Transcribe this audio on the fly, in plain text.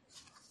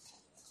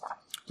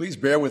Please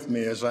bear with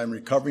me as I'm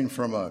recovering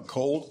from a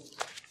cold.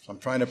 I'm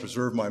trying to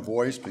preserve my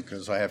voice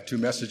because I have 2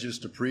 messages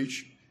to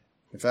preach.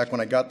 In fact,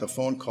 when I got the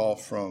phone call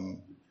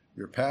from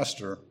your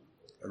pastor,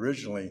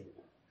 originally,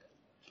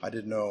 I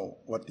didn't know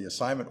what the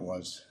assignment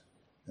was.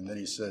 And then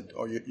he said,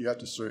 you have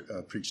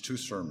to preach 2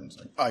 sermons.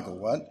 I go,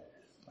 what?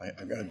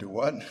 I got to do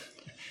what?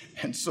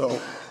 And so,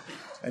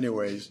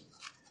 anyways,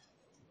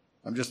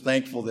 I'm just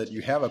thankful that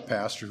you have a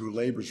pastor who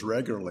labors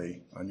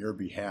regularly on your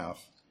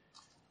behalf.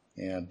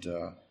 And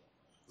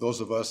those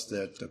of us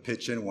that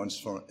pitch in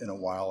once in a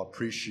while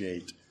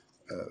appreciate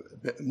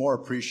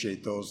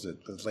those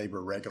that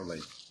labor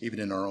regularly, even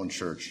in our own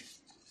church.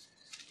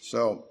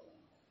 So,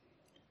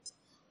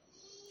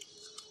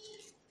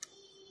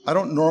 I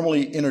don't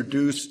normally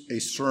introduce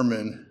a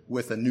sermon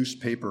with a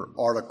newspaper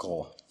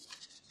article,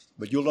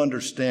 but you'll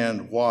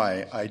understand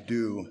why I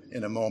do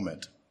in a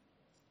moment.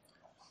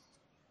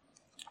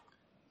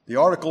 The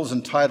article is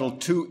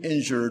entitled, 2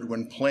 Injured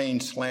When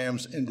Plane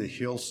Slams into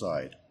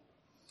Hillside.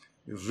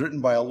 It was written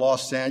by a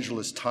Los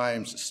Angeles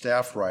Times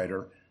staff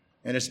writer,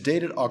 and it's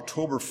dated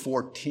October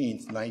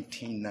 14th,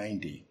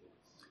 1990.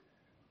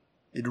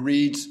 It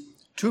reads,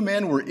 2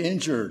 men were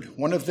injured,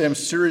 one of them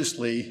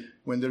seriously,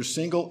 when their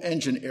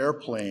single-engine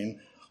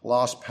airplane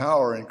lost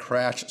power and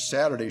crashed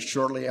Saturday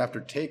shortly after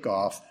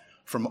takeoff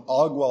from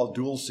Agua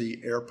Dulce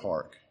Air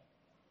Park.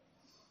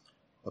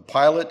 The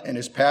pilot and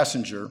his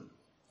passenger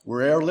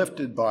were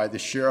airlifted by the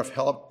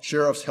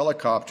sheriff's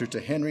helicopter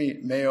to Henry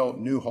Mayo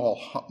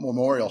Newhall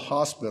Memorial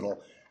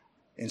Hospital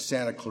in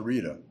Santa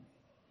Clarita,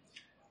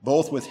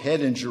 both with head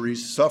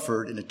injuries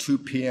suffered in a 2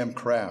 p.m.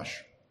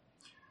 crash,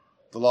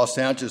 the Los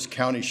Angeles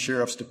County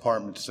Sheriff's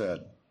Department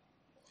said.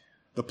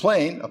 The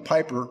plane, a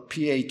Piper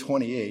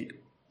PA-28,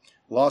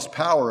 lost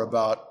power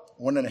about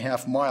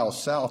 1.5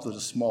 miles south of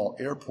the small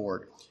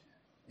airport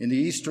in the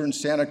eastern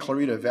Santa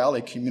Clarita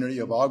Valley community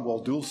of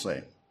Agua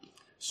Dulce,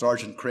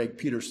 Sergeant Craig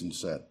Peterson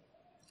said.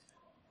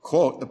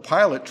 Quote, the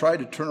pilot tried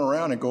to turn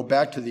around and go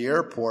back to the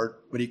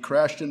airport, but he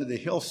crashed into the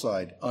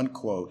hillside,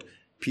 unquote,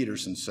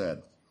 Peterson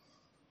said.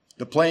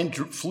 The plane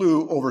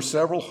flew over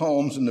several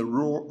homes in the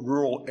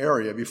rural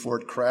area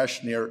before it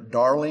crashed near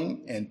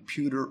Darling and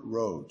Pewter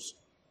Roads.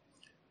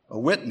 A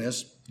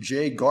witness,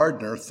 Jay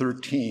Gardner,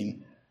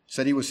 13,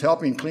 said he was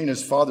helping clean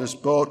his father's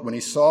boat when he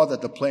saw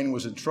that the plane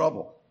was in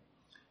trouble.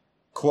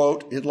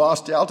 Quote, it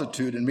lost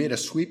altitude and made a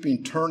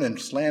sweeping turn and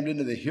slammed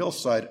into the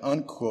hillside,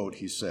 unquote,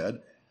 he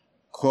said.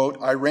 Quote,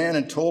 I ran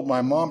and told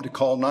my mom to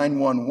call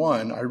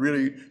 911.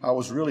 I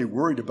was really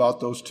worried about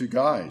those 2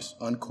 guys,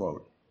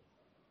 unquote.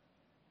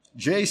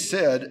 Jay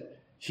said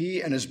he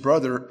and his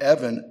brother,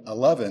 Evan,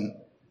 11,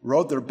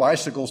 rode their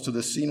bicycles to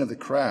the scene of the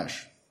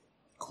crash.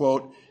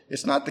 Quote,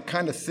 it's not the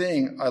kind of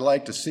thing I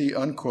like to see,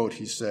 unquote,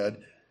 he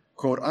said.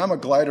 Quote, I'm a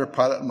glider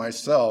pilot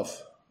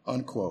myself,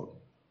 unquote.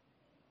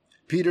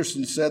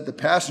 Peterson said the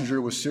passenger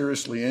was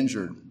seriously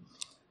injured.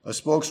 A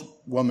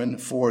spokeswoman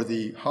for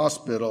the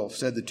hospital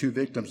said the 2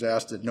 victims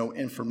asked that no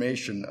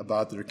information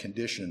about their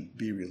condition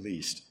be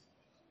released,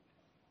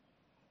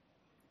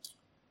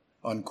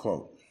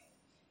 unquote.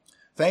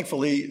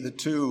 Thankfully, the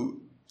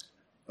 2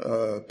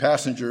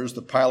 passengers,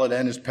 the pilot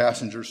and his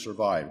passenger,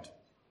 survived.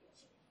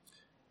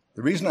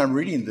 The reason I'm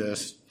reading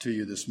this to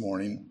you this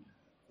morning,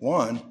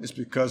 one, is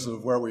because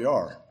of where we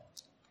are.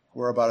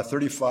 We're about a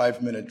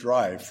 35-minute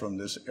drive from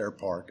this air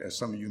park, as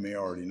some of you may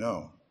already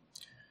know.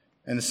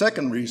 And the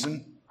second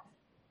reason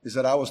is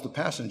that I was the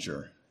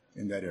passenger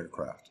in that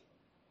aircraft.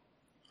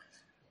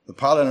 The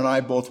pilot and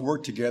I both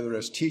worked together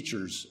as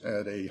teachers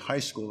at a high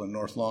school in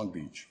North Long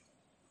Beach.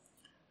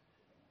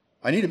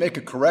 I need to make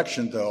a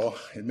correction, though.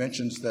 It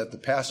mentions that the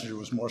passenger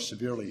was more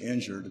severely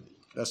injured.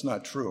 That's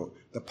not true.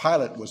 The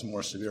pilot was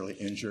more severely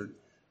injured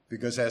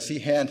because as he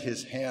had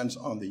his hands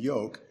on the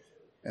yoke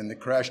and the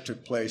crash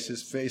took place,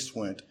 his face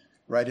went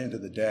right into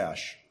the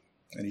dash,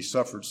 and he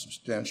suffered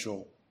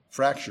substantial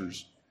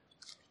fractures,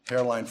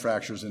 hairline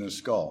fractures in his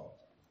skull.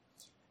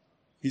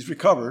 He's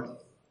recovered.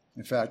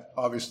 In fact,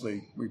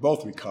 obviously, we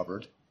both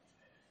recovered.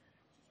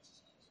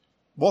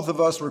 Both of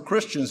us were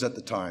Christians at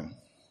the time.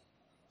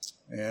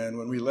 And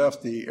when we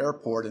left the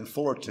airport in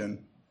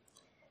Fullerton,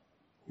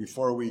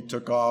 before we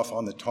took off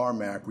on the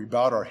tarmac, we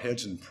bowed our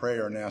heads in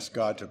prayer and asked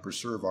God to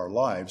preserve our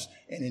lives,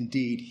 and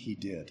indeed, he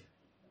did.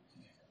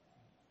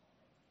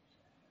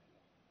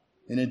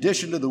 In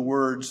addition to the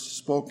words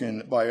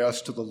spoken by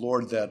us to the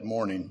Lord that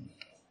morning,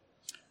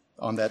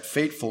 on that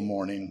fateful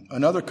morning,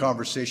 another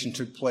conversation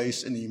took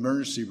place in the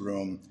emergency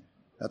room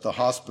at the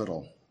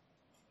hospital.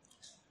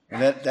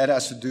 And that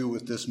has to do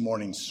with this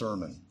morning's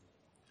sermon.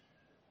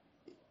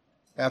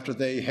 After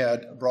they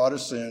had brought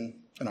us in,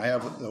 and I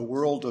have a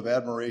world of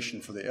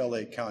admiration for the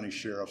LA County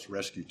Sheriff's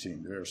Rescue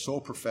Team. They're so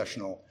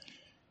professional,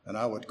 and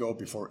I would go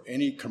before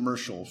any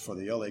commercial for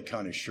the LA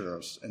County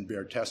Sheriffs and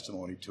bear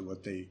testimony to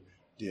what they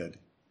did.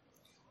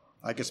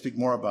 I could speak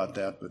more about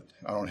that, but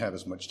I don't have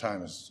as much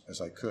time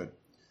as I could,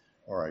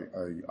 or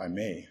I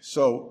may.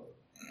 So,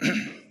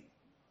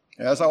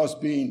 as I was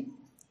being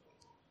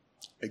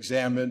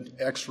examined,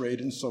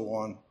 x-rayed, and so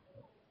on,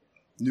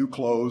 new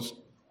clothes,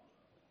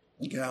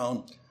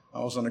 gown, I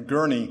was on a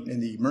gurney in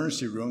the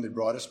emergency room. They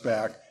brought us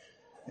back,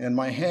 and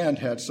my hand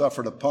had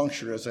suffered a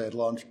puncture as I had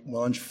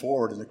lunged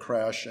forward in the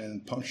crash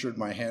and punctured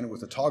my hand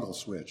with a toggle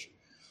switch.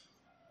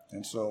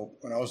 And so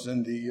when I was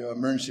in the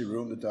emergency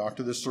room,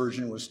 the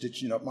surgeon was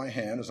stitching up my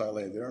hand as I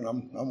lay there, and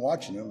I'm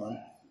watching him. I'm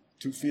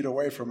 2 feet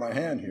away from my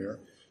hand here,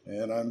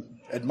 and I'm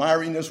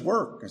admiring his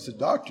work. I said,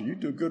 "Doctor, you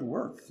do good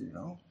work, you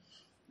know."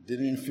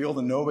 Didn't even feel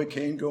the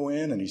Novocaine go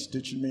in, and he's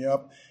stitching me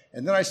up.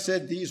 And then I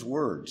said these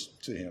words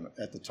to him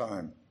at the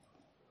time.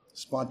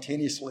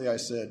 Spontaneously, I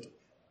said,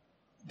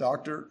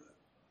 "Doctor,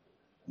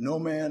 no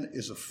man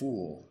is a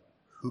fool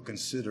who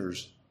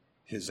considers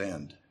his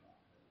end."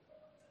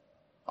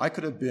 I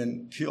could have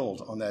been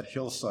killed on that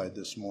hillside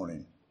this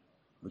morning,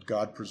 but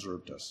God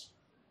preserved us.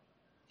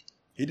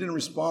 He didn't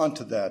respond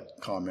to that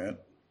comment.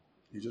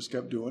 He just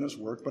kept doing his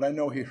work, but I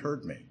know he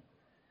heard me.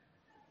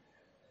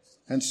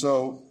 And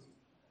so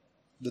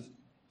the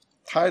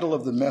title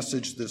of the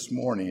message this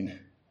morning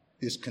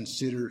is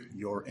Consider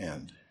Your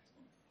End.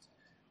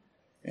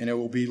 And it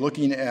will be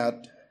looking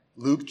at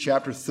Luke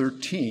chapter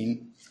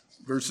 13,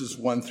 verses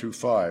 1 through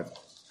 5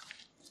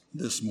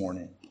 this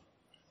morning.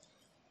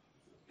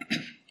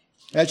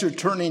 As you're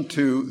turning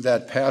to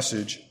that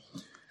passage,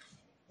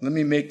 let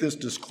me make this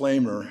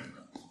disclaimer.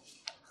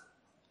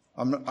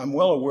 I'm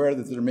well aware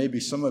that there may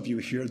be some of you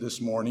here this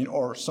morning,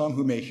 or some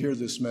who may hear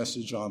this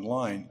message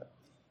online,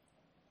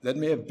 that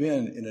may have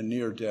been in a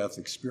near-death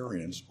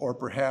experience, or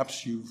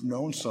perhaps you've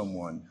known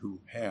someone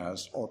who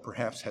has, or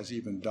perhaps has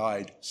even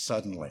died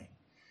suddenly.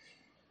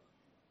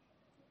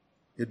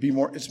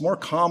 It's more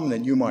common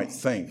than you might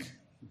think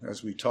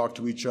as we talk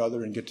to each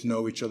other and get to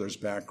know each other's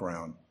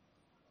background.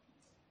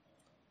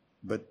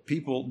 But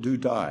people do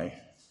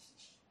die,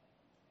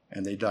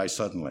 and they die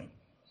suddenly.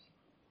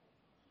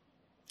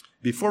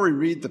 Before we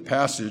read the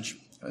passage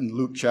in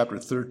Luke chapter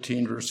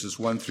 13, verses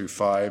 1 through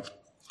 5,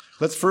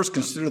 let's first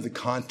consider the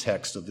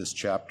context of this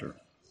chapter.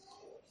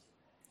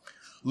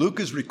 Luke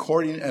is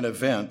recording an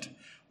event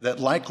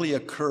that likely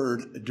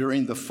occurred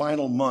during the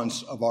final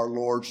months of our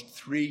Lord's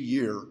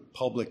 3-year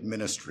public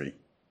ministry.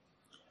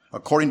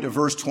 According to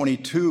verse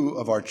 22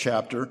 of our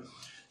chapter,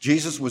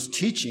 Jesus was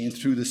teaching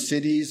through the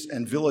cities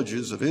and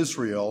villages of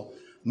Israel,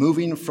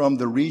 moving from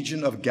the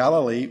region of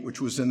Galilee, which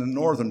was in the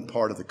northern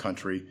part of the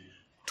country,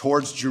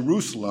 towards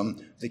Jerusalem,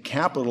 the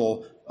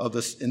capital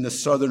in the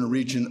southern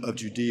region of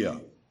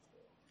Judea.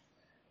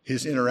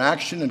 His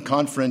interaction and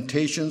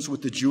confrontations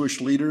with the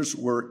Jewish leaders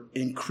were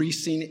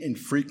increasing in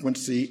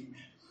frequency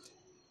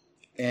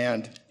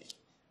and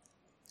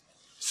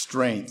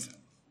strength.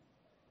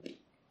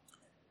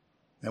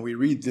 And we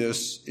read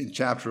this in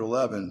chapter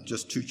 11,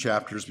 just 2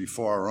 chapters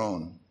before our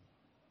own.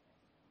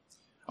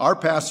 Our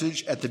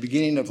passage at the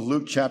beginning of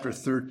Luke chapter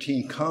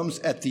 13 comes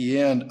at the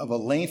end of a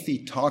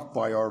lengthy talk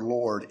by our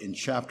Lord in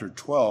chapter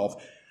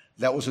 12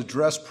 that was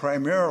addressed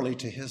primarily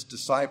to his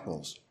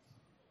disciples.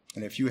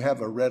 And if you have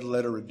a red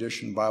letter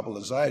edition Bible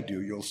as I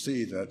do, you'll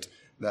see that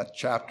that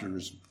chapter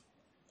is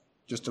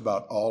just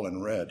about all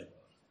in red.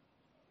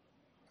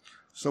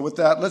 So with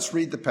that, let's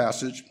read the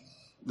passage,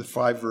 the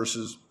 5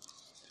 verses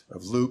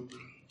of Luke,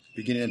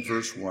 beginning at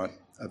verse 1,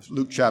 of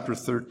Luke chapter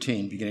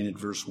 13, beginning at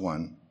verse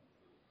 1.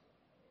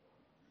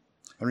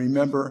 And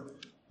remember,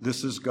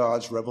 this is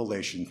God's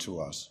revelation to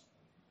us.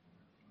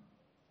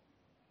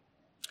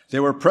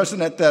 There were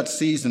present at that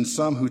season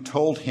some who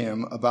told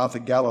him about the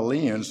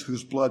Galileans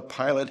whose blood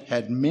Pilate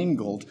had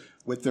mingled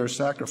with their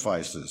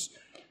sacrifices.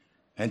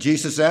 And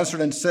Jesus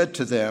answered and said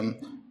to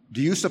them,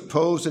 "Do you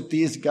suppose that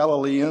these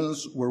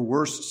Galileans were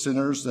worse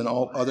sinners than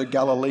all other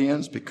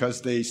Galileans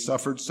because they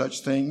suffered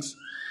such things?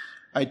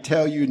 I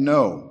tell you,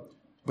 no,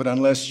 but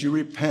unless you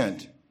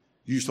repent,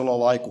 you shall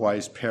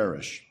likewise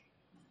perish.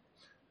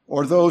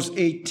 Or those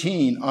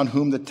 18 on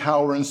whom the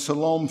tower in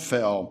Siloam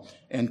fell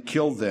and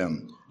killed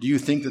them, do you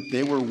think that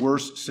they were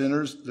worse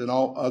sinners than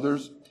all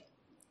others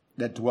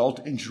that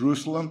dwelt in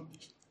Jerusalem?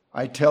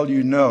 I tell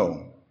you,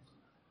 no,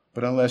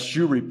 but unless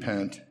you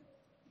repent,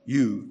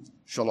 you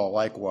shall all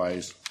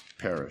likewise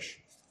perish."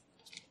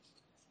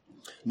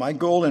 My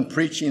goal in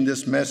preaching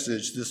this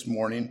message this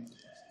morning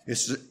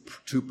is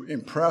to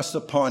impress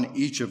upon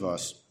each of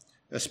us,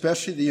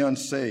 especially the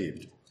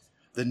unsaved,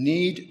 the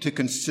need to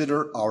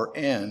consider our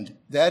end,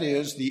 that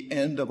is, the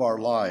end of our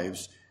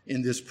lives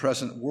in this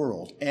present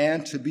world,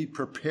 and to be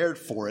prepared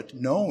for it,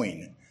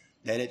 knowing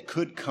that it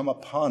could come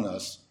upon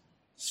us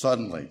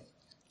suddenly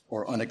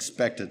or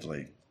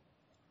unexpectedly.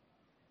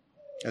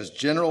 As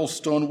General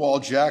Stonewall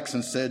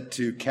Jackson said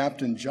to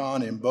Captain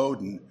John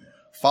Imboden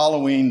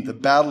following the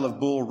Battle of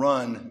Bull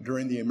Run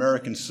during the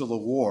American Civil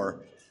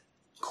War,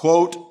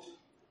 quote,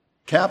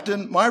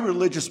 "Captain, my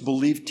religious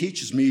belief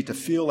teaches me to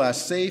feel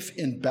as safe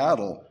in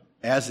battle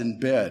as in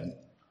bed.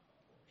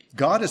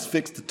 God has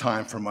fixed the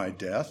time for my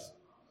death.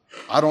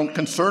 I don't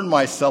concern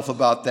myself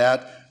about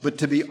that, but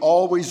to be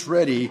always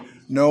ready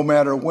no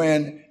matter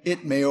when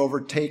it may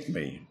overtake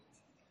me."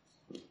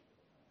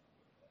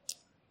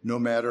 No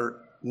matter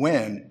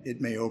when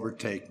it may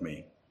overtake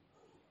me.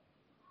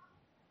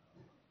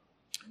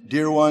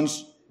 Dear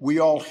ones, we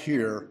all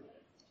here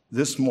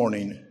this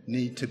morning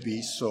need to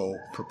be so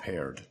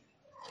prepared.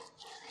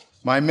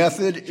 My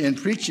method in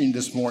preaching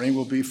this morning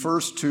will be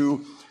first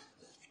to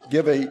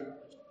give a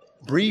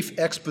brief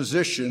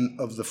exposition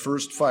of the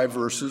first 5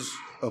 verses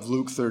of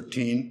Luke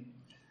 13.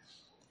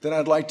 Then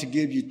I'd like to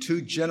give you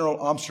 2 general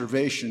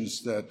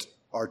observations that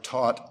are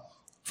taught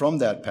from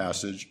that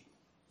passage.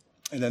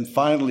 And then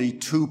finally,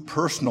 2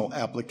 personal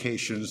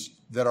applications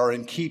that are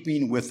in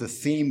keeping with the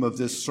theme of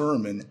this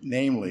sermon,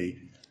 namely,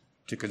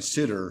 to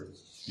consider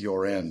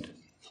your end.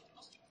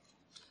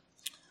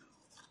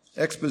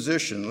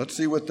 Exposition. Let's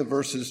see what the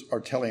verses are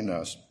telling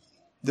us.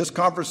 This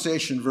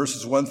conversation,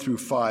 verses 1 through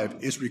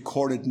 5, is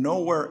recorded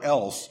nowhere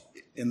else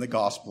in the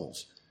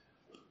Gospels.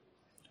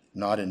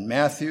 Not in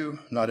Matthew,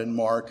 not in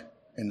Mark,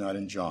 and not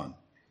in John.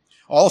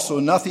 Also,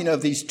 nothing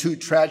of these 2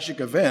 tragic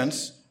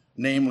events,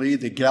 namely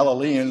the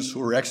Galileans who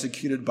were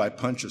executed by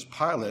Pontius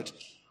Pilate,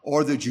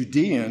 or the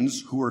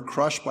Judeans who were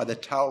crushed by the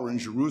tower in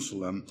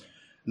Jerusalem,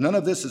 none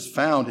of this is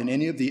found in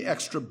any of the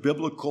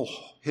extra-biblical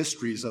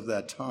histories of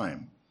that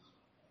time.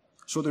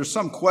 So there's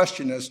some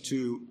question as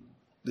to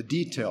the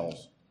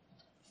details,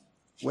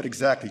 what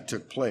exactly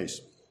took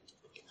place.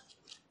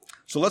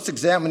 So let's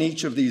examine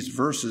each of these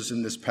verses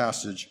in this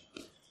passage.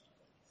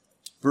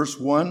 Verse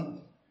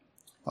 1,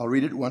 I'll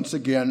read it once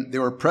again.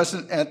 There were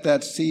present at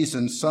that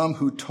season some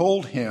who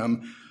told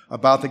him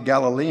about the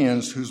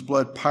Galileans whose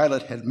blood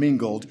Pilate had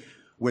mingled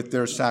with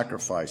their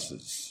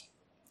sacrifices.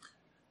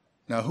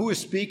 Now, who is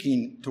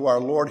speaking to our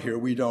Lord here,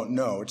 we don't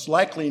know. It's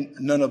likely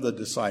none of the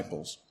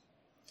disciples.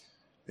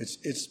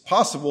 It's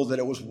possible that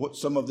it was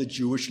some of the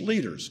Jewish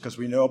leaders, because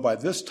we know by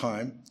this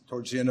time,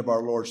 towards the end of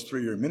our Lord's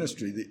 3-year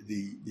ministry,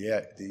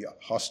 the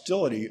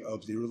hostility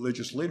of the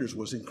religious leaders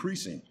was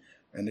increasing,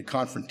 and the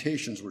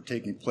confrontations were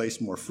taking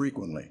place more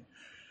frequently.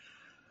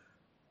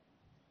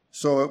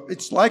 So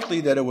it's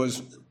likely that it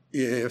was,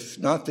 if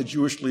not the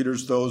Jewish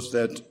leaders, those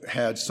that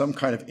had some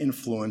kind of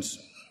influence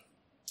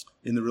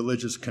in the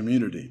religious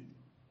community.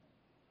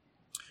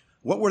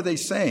 What were they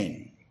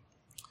saying?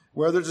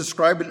 Well, they're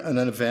describing an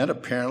event,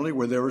 apparently,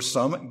 where there were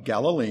some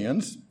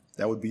Galileans,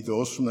 that would be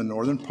those from the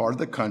northern part of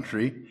the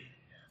country,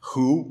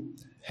 who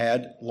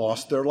had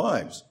lost their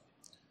lives.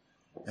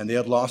 And they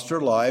had lost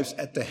their lives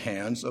at the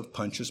hands of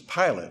Pontius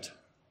Pilate,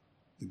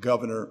 the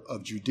governor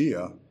of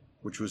Judea,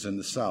 which was in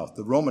the south,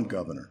 the Roman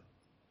governor.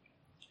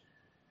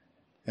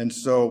 And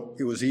so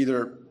it was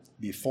either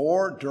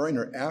before, during,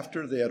 or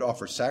after they had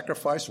offered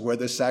sacrifice. Where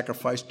the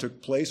sacrifice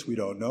took place, we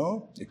don't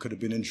know. It could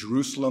have been in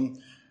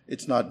Jerusalem.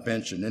 It's not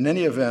mentioned. In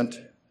any event,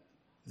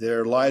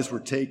 their lives were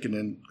taken,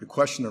 and the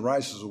question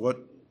arises,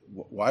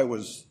 why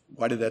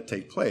did that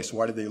take place?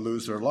 Why did they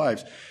lose their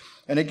lives?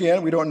 And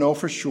again, we don't know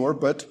for sure,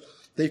 but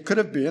they could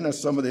have been,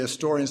 as some of the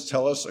historians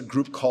tell us, a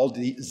group called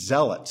the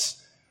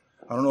Zealots.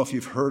 I don't know if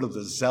you've heard of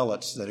the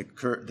Zealots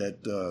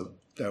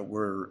that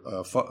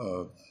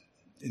were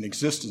in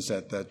existence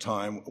at that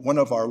time. One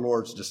of our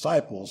Lord's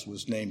disciples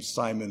was named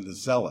Simon the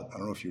Zealot. I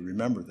don't know if you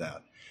remember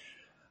that.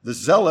 The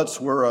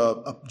Zealots were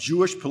a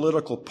Jewish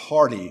political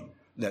party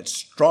that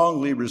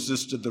strongly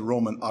resisted the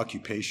Roman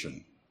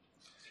occupation,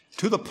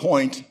 to the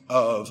point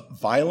of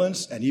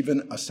violence and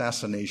even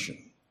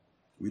assassination.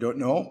 We don't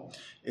know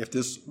if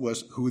this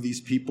was who these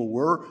people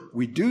were.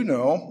 We do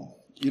know,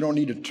 you don't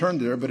need to turn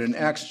there, but in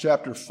Acts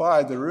chapter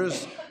 5, there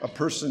is a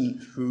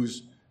person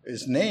who's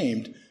is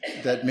named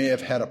that may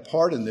have had a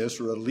part in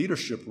this or a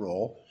leadership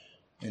role.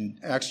 In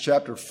Acts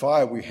chapter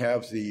 5, we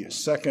have the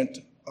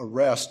second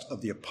arrest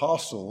of the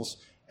apostles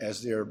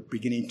as they're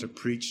beginning to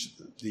preach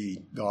the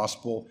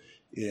gospel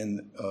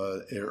in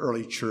their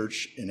early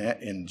church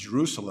in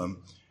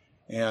Jerusalem.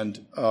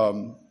 And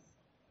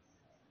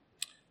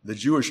the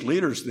Jewish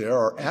leaders there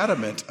are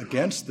adamant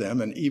against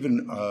them and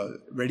even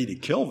ready to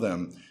kill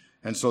them.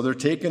 And so they're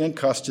taken in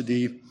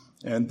custody,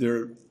 and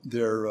they're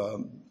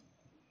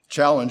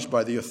challenged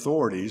by the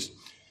authorities.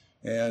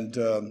 And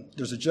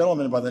there's a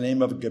gentleman by the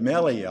name of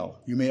Gamaliel.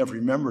 You may have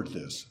remembered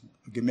this.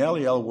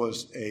 Gamaliel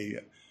was a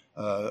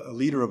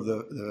leader of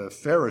the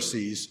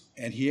Pharisees,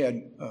 and he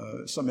had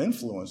some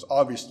influence,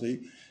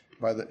 obviously,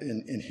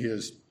 in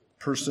his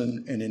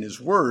person and in his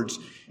words.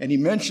 And he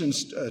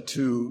mentions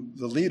to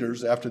the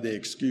leaders, after they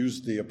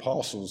excused the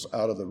apostles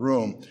out of the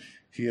room,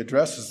 he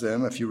addresses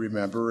them, if you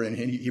remember, and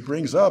he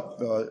brings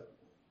up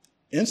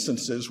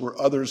instances where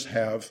others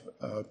have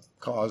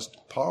caused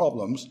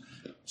problems,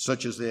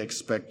 such as they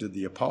expected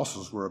the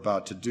apostles were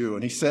about to do.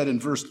 And he said in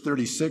verse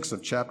 36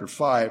 of chapter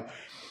 5,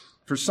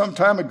 "For some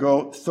time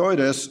ago,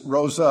 Theudas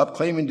rose up,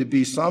 claiming to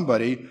be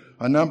somebody.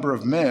 A number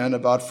of men,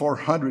 about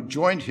 400,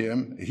 joined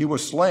him. He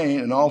was slain,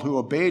 and all who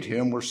obeyed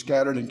him were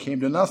scattered and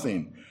came to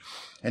nothing.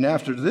 And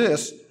after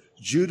this,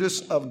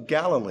 Judas of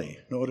Galilee,"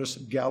 notice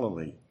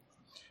Galilee,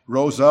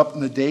 "rose up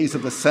in the days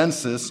of the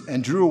census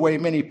and drew away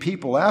many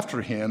people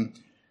after him.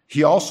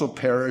 He also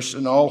perished,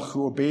 and all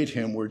who obeyed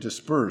him were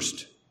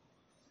dispersed."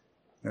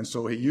 And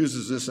so he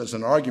uses this as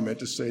an argument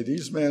to say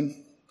these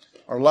men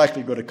are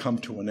likely going to come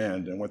to an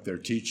end in what they're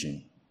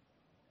teaching.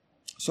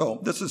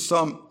 So this is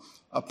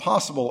a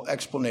possible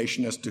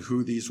explanation as to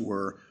who these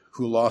were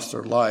who lost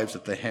their lives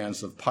at the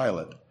hands of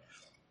Pilate.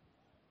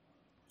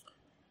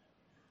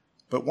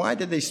 But why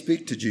did they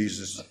speak to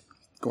Jesus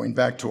going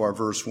back to our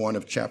verse 1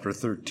 of chapter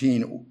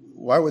 13,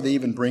 why would they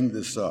even bring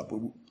this up?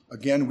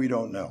 Again, we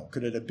don't know.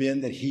 Could it have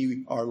been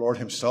that our Lord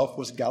himself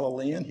was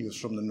Galilean? He was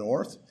from the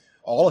north.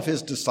 All of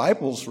his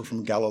disciples were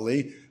from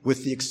Galilee,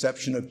 with the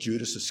exception of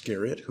Judas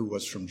Iscariot, who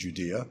was from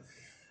Judea.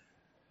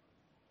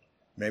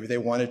 Maybe they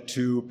wanted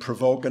to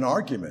provoke an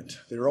argument.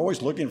 They were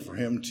always looking for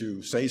him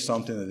to say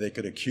something that they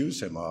could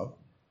accuse him of.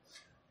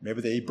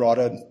 Maybe they brought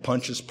in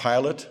Pontius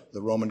Pilate,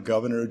 the Roman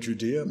governor of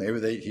Judea. Maybe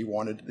they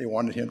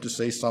wanted him to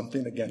say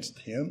something against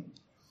him.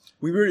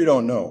 We really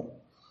don't know.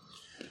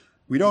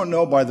 We don't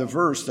know by the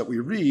verse that we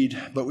read,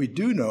 but we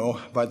do know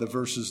by the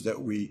verses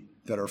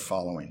that are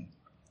following.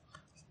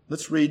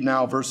 Let's read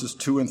now verses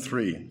 2 and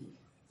 3.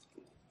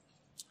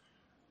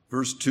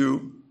 Verse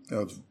 2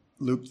 of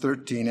Luke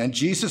 13. And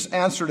Jesus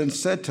answered and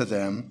said to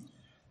them,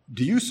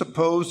 do you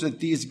suppose that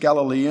these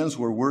Galileans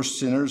were worse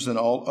sinners than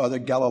all other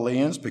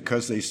Galileans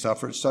because they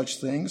suffered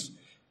such things?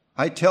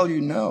 I tell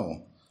you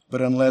no,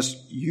 but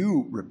unless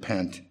you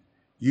repent,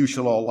 you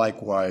shall all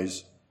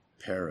likewise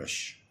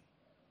perish.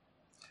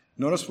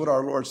 Notice what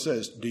our Lord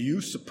says. Do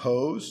you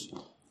suppose?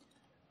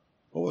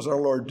 What was our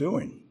Lord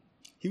doing?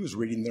 He was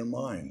reading their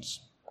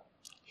minds.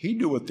 He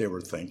knew what they were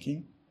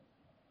thinking.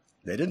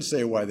 They didn't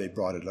say why they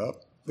brought it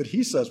up, but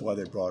he says why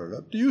they brought it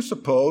up. Do you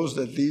suppose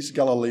that these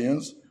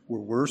Galileans were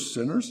worse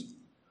sinners?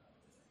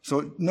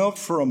 So note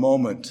for a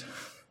moment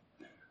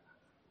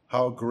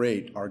how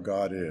great our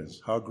God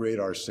is, how great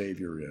our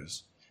Savior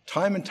is.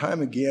 Time and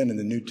time again in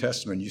the New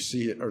Testament, you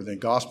see it, or the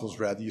Gospels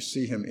rather, you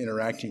see him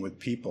interacting with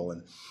people.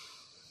 And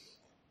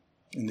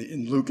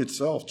in Luke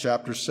itself,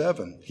 chapter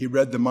 7, he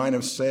read the mind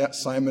of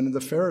Simon the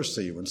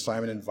Pharisee when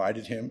Simon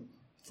invited him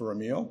for a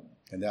meal.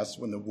 And that's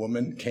when the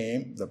woman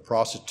came, the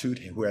prostitute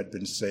who had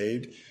been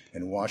saved,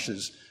 and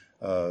washes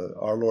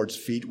our Lord's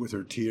feet with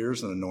her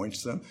tears and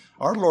anoints them.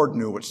 Our Lord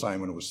knew what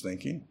Simon was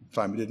thinking.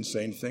 Simon didn't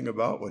say anything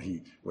about what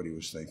he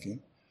was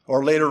thinking.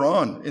 Or later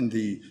on in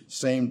the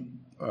same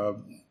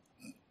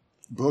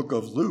book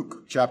of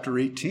Luke, chapter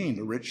 18,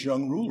 the rich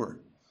young ruler.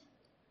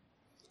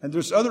 And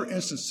there's other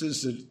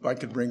instances that I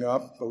could bring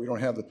up, but we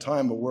don't have the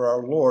time, but where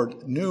our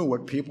Lord knew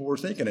what people were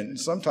thinking. And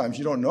sometimes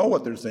you don't know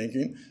what they're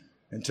thinking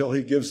until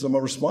he gives them a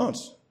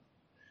response.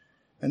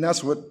 And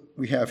that's what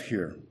we have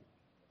here.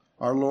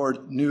 Our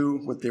Lord knew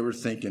what they were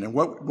thinking. And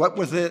what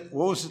was it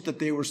that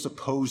they were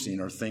supposing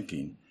or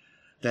thinking?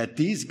 That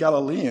these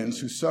Galileans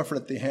who suffered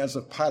at the hands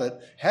of Pilate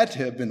had to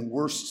have been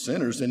worse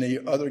sinners than the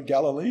other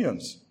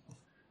Galileans.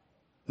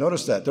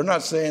 Notice that. They're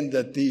not saying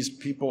that these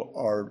people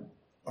are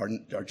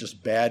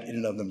just bad in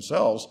and of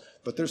themselves,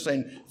 but they're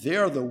saying they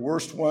are the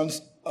worst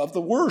ones of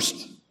the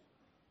worst.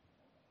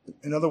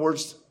 In other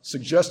words,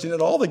 suggesting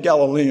that all the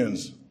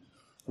Galileans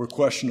were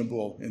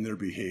questionable in their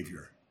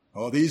behavior.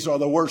 Oh, these are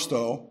the worst,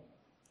 though.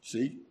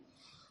 See?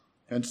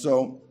 And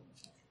so,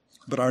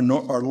 but our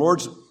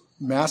Lord's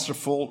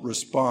masterful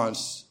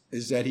response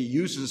is that he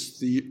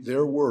uses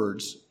their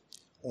words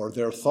or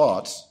their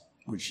thoughts,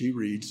 which he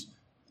reads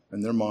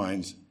in their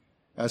minds,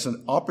 as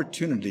an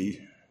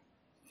opportunity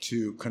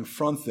to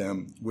confront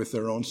them with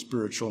their own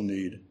spiritual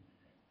need.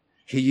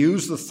 He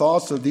used the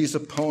thoughts of these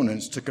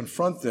opponents to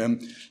confront them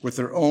with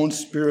their own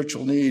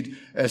spiritual need,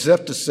 as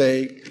if to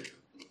say,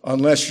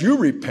 unless you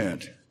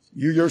repent,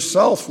 you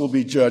yourself will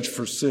be judged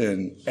for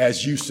sin,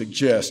 as you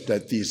suggest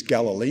that these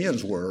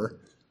Galileans were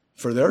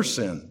for their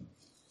sin.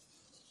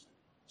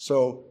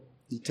 So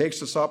he takes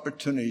this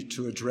opportunity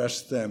to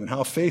address them and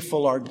how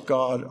faithful our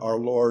God, our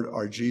Lord,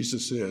 our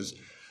Jesus is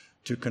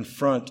to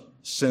confront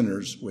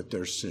sinners with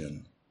their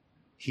sin.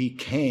 He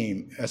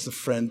came as the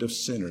friend of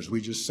sinners.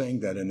 We just sang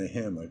that in a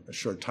hymn a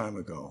short time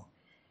ago.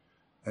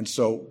 And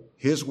so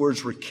his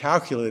words were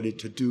calculated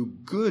to do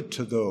good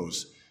to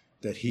those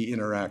that he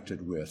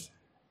interacted with.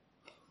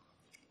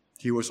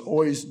 He was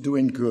always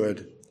doing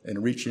good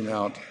and reaching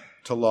out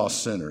to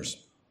lost sinners.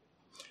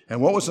 And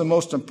what was the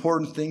most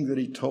important thing that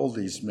he told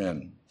these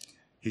men?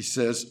 He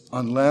says,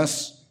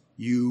 unless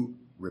you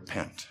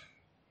repent.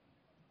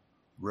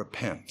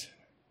 Repent.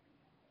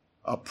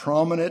 A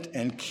prominent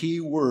and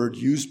key word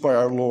used by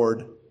our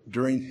Lord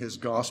during his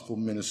gospel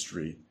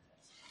ministry.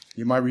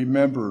 You might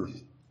remember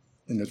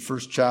in the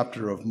first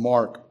chapter of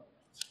Mark,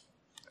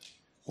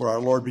 where our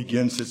Lord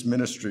begins his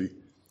ministry.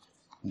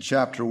 In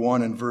chapter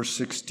 1 and verse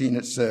 14,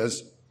 it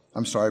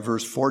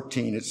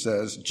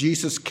says,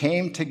 Jesus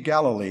came to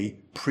Galilee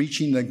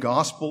preaching the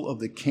gospel of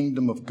the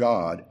kingdom of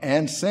God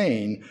and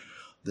saying,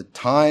 the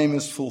time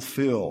is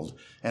fulfilled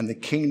and the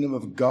kingdom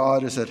of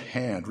God is at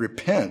hand.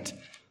 Repent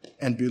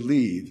and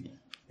believe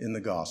in the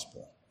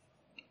gospel.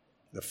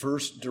 The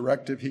first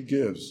directive he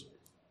gives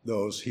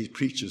those he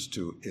preaches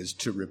to is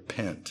to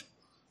repent.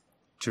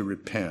 To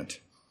repent.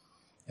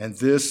 And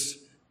this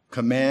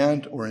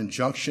command or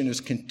injunction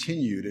is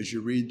continued as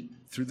you read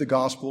through the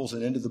Gospels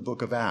and into the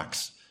book of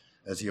Acts,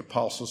 as the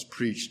apostles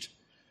preached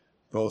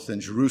both in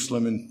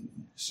Jerusalem and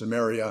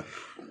Samaria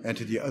and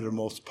to the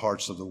uttermost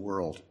parts of the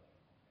world.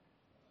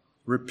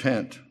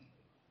 Repent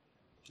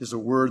is a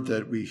word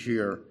that we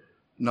hear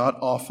not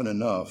often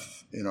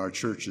enough in our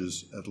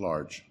churches at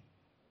large.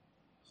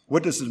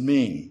 What does it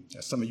mean?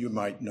 As some of you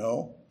might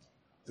know,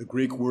 The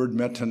Greek word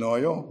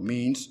metanoia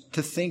means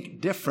to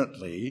think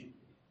differently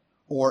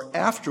or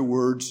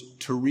afterwards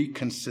to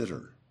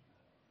reconsider.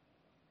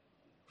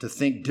 To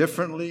think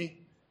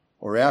differently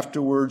or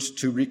afterwards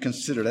to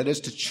reconsider. That is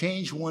to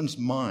change one's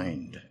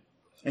mind.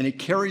 And it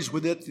carries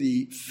with it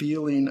the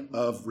feeling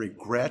of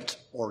regret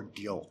or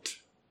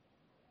guilt.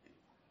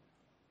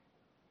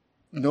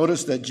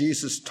 Notice that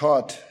Jesus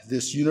taught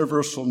this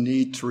universal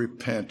need to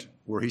repent,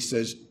 where he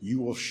says,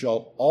 "You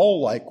shall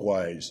all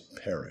likewise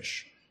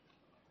perish."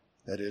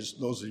 That is,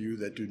 those of you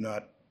that do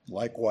not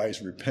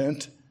likewise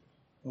repent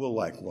will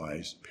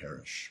likewise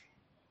perish.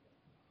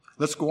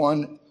 Let's go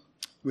on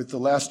with the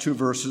last two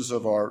verses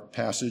of our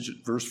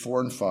passage, verse 4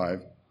 and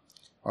 5.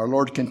 Our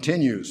Lord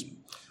continues,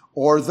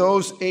 "Or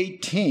those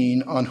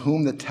 18 on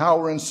whom the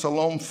tower in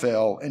Siloam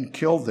fell and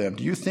killed them,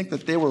 do you think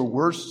that they were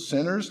worse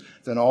sinners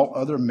than all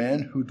other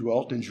men who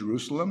dwelt in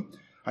Jerusalem?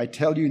 I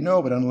tell you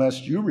no, but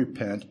unless you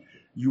repent,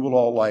 you will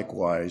all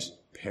likewise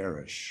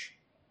perish."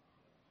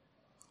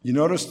 You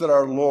notice that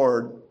our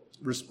Lord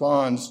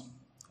responds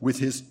with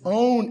his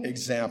own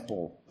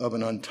example of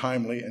an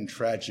untimely and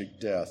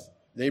tragic death.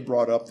 They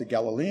brought up the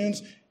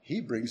Galileans.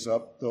 He brings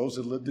up those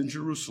that lived in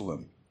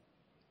Jerusalem.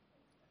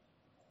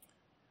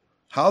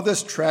 How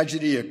this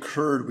tragedy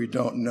occurred, we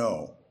don't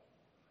know.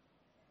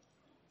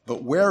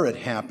 But where it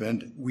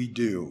happened, we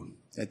do.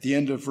 At the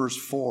end of verse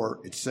 4,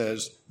 it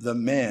says, "the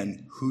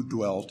men who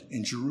dwelt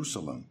in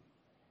Jerusalem."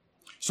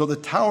 So the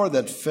tower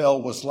that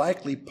fell was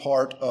likely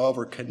part of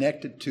or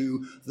connected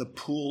to the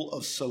pool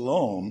of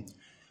Siloam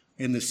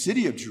in the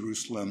city of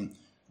Jerusalem,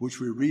 which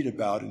we read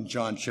about in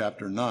John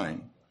chapter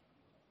 9.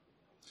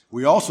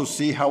 We also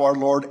see how our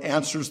Lord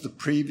answers the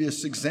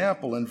previous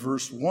example in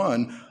verse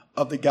 1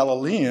 of the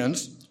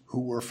Galileans,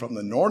 who were from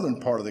the northern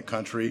part of the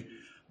country,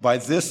 by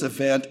this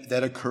event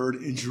that occurred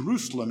in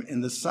Jerusalem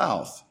in the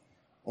south,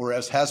 or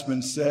as has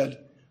been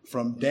said,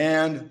 from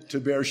Dan to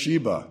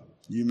Beersheba.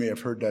 You may have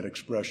heard that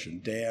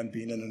expression, Dan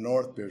being in the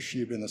north,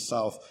 Beersheba in the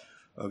south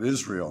of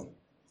Israel.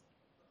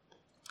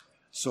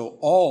 So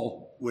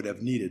all would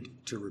have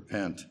needed to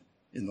repent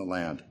in the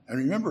land. And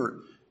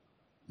remember,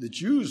 the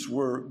Jews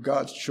were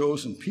God's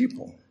chosen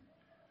people.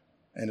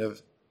 And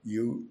if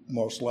you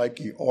most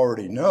likely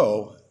already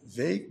know,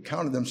 they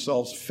counted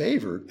themselves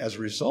favored as a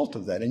result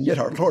of that. And yet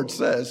our Lord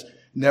says,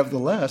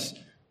 nevertheless,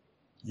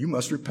 you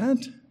must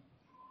repent.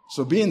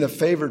 So being the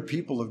favored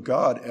people of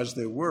God as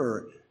they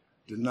were,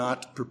 did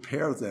not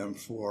prepare them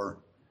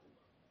for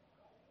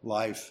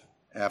life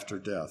after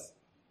death.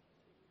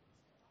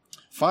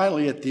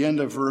 Finally, at the end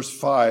of verse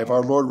 5,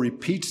 our Lord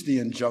repeats the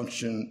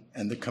injunction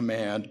and the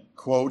command,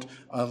 quote,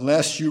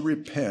 "Unless you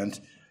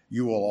repent,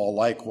 you will all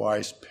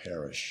likewise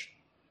perish."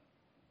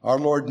 Our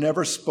Lord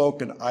never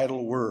spoke an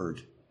idle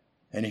word,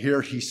 and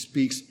here he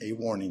speaks a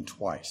warning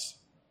twice.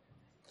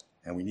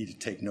 And we need to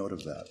take note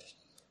of that.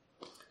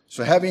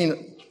 So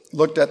having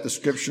looked at the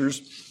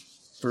scriptures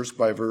verse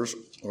by verse,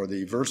 or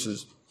the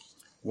verses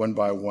one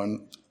by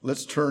one,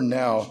 let's turn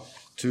now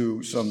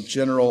to some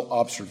general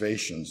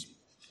observations.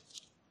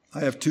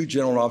 I have two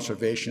general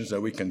observations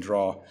that we can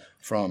draw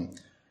from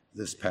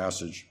this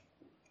passage.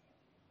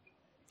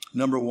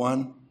 Number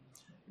one,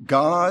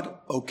 God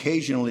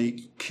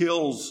occasionally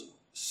kills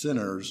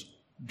sinners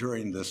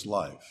during this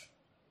life.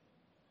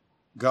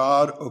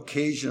 God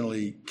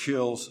occasionally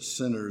kills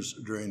sinners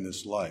during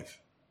this life.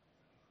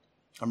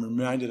 I'm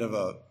reminded of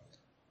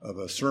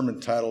a sermon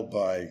titled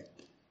by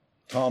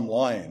Tom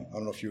Lyon. I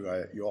don't know if you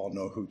all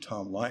know who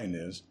Tom Lyon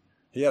is.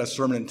 He had a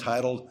sermon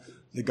entitled,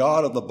 "The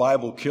God of the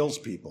Bible Kills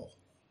People."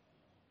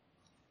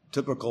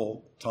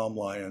 Typical Tom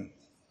Lyon.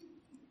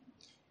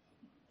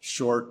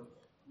 Short,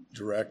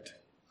 direct.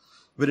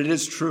 But it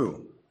is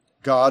true.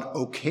 God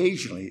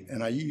occasionally,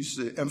 and I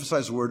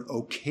emphasize the word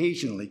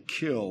occasionally,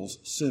 kills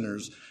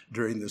sinners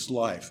during this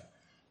life.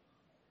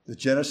 The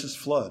Genesis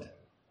flood,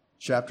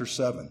 chapter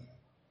 7.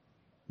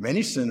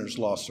 Many sinners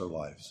lost their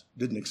lives,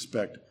 didn't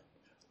expect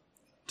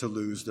to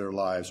lose their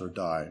lives or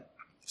die.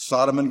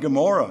 Sodom and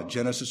Gomorrah,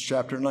 Genesis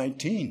chapter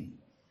 19.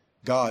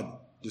 God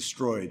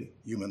destroyed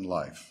human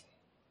life.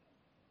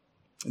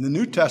 In the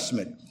New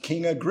Testament,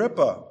 King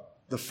Agrippa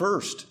the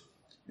first,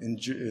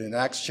 in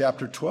Acts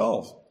chapter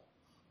 12,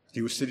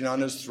 he was sitting on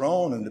his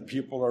throne and the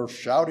people are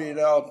shouting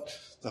out,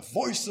 "The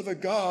voice of a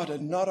God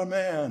and not a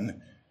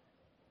man."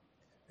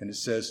 And it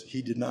says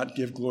he did not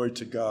give glory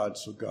to God,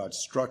 so God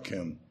struck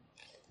him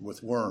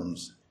with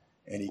worms,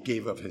 and he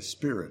gave up his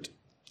spirit,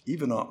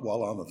 even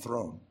while on the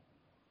throne.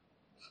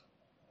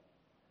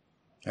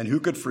 And who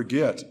could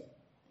forget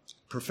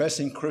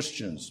professing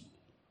Christians,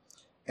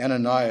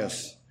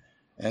 Ananias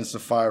and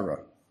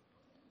Sapphira,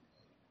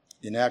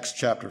 in Acts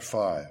chapter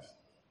 5,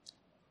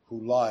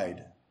 who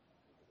lied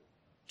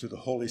to the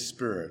Holy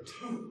Spirit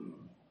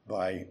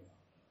by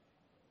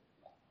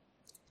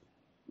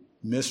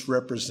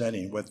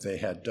misrepresenting what they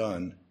had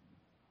done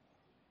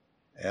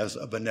as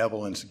a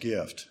benevolence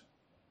gift.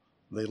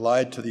 They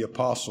lied to the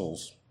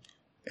apostles,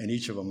 and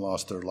each of them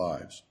lost their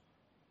lives.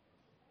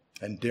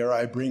 And dare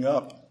I bring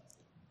up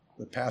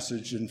the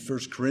passage in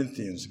 1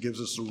 Corinthians that gives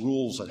us the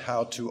rules on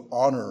how to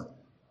honor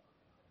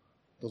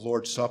the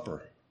Lord's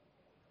Supper.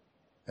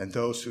 and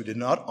those who did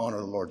not honor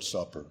the Lord's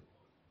Supper.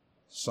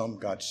 Some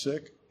got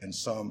sick and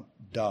some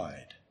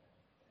died.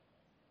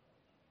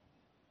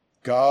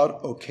 God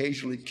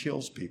occasionally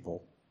kills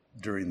people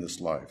during this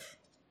life.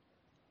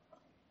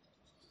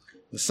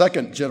 The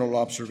second general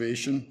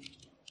observation,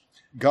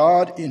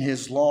 God in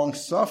his long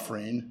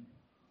suffering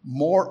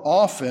more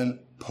often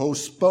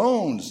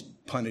postpones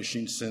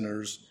punishing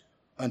sinners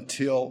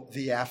until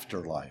the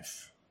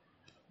afterlife.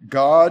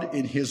 God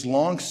in his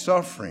long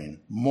suffering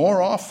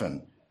more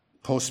often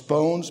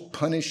postpones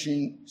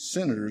punishing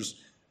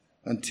sinners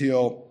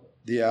until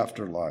the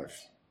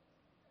afterlife.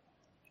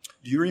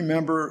 Do you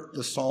remember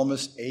the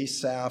psalmist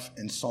Asaph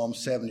in Psalm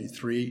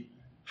 73,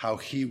 how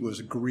he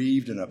was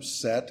grieved and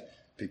upset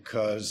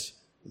because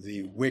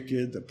the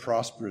wicked, the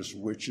prosperous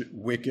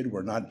wicked,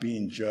 were not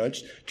being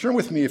judged? Turn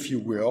with me, if you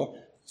will,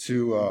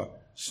 to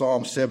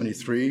Psalm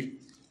 73,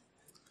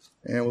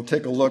 and we'll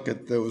take a look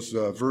at those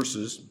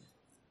verses.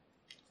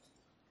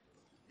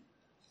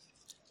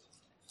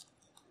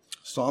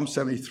 Psalm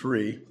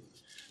 73.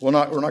 We're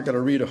not going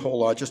to read a whole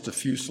lot, just a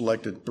few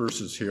selected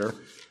verses here.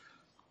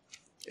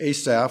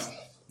 Asaph,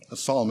 a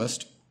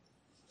psalmist,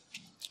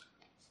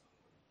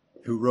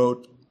 who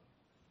wrote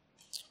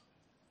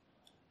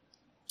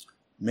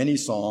many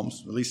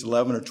psalms, at least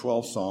 11 or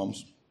 12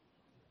 psalms.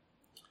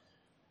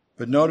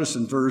 But notice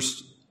in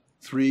verse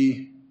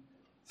 3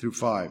 through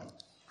 5,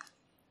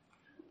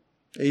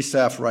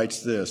 Asaph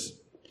writes this,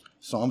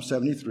 Psalm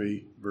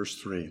 73, verse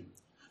 3.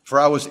 For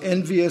I was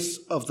envious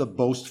of the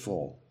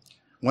boastful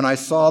when I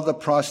saw the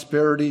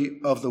prosperity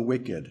of the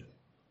wicked.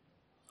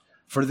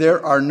 For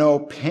there are no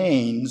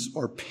pains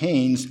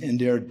in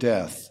their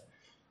death,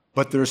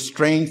 but their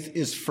strength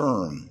is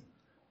firm.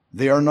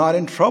 They are not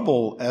in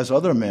trouble as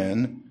other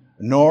men,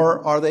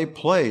 nor are they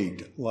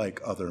plagued like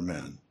other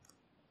men.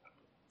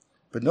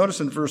 But notice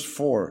in verse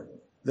 4,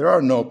 there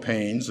are no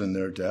pains in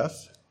their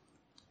death.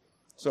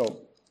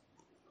 So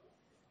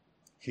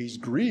he's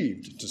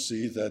grieved to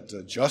see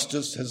that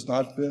justice has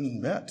not been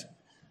met.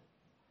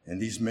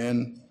 And these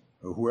men,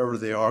 or whoever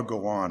they are,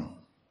 go on.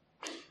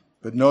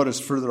 But notice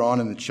further on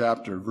in the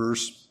chapter,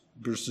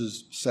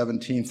 verses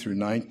 17 through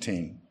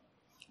 19,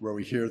 where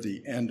we hear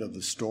the end of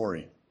the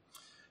story.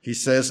 He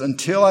says,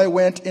 until I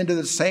went into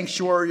the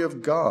sanctuary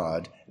of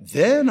God,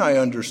 then I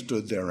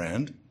understood their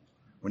end.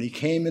 When he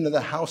came into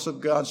the house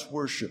of God's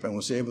worship and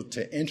was able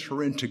to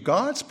enter into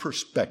God's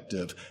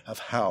perspective of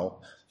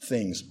how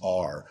things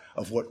are,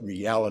 of what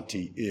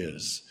reality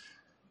is.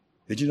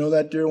 Did you know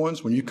that, dear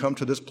ones? When you come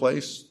to this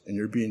place and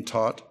you're being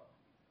taught,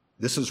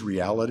 this is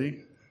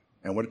reality,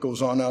 and what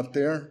goes on out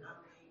there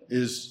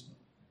is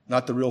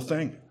not the real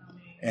thing,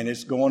 and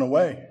it's going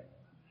away.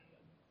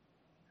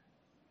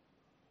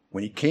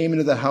 When he came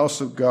into the house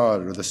of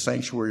God, or the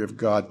sanctuary of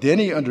God, then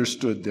he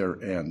understood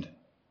their end.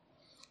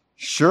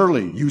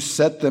 Surely you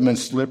set them in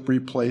slippery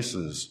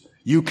places.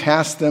 You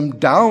cast them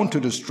down to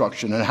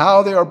destruction, and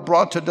how they are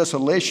brought to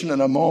desolation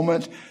in a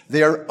moment.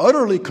 They are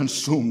utterly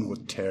consumed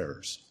with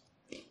terrors.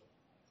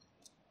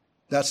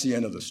 That's the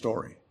end of the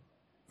story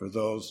for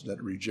those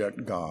that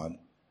reject God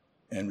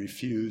and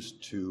refuse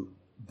to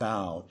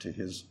bow to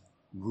his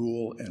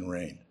rule and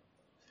reign.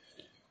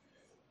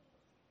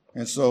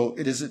 And so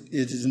it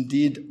is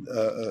indeed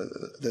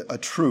a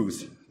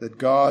truth that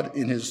God,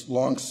 in his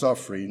long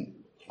suffering,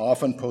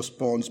 often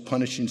postpones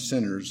punishing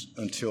sinners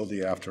until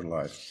the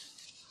afterlife.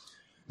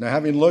 Now,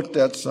 having looked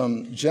at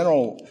some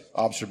general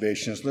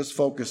observations, let's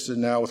focus in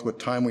now, with what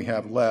time we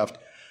have left,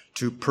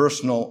 to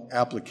personal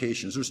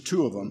applications. There's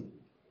two of them.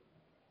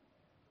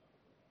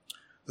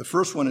 The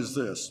first one is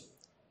this.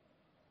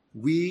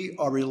 We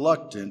are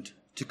reluctant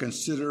to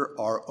consider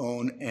our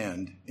own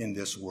end in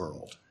this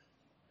world.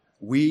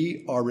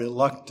 We are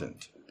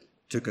reluctant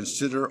to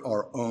consider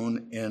our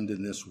own end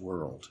in this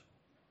world.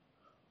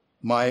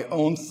 My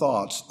own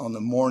thoughts on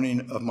the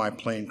morning of my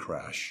plane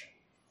crash.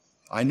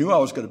 I knew I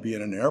was going to be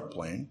in an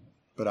airplane,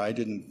 but I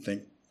didn't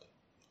think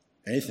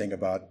anything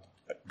about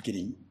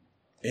getting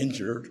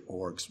injured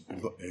or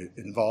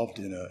involved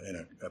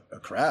in a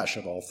crash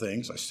of all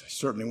things. I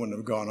certainly wouldn't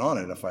have gone on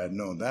it if I had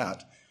known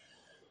that.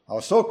 I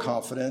was so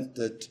confident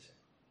that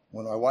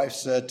when my wife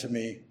said to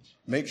me,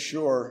 make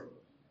sure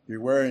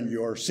you're wearing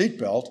your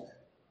seatbelt,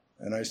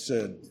 and I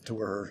said to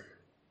her,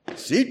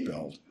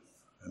 seatbelt?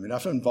 I mean,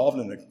 if I'm involved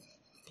in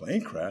a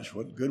plane crash,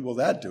 what good will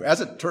that do? As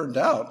it turned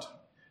out,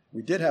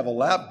 we did have a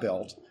lap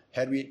belt.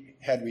 Had we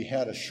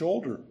had a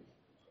shoulder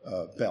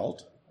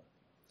belt,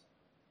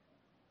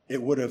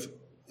 it would have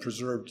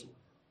preserved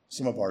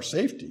some of our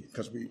safety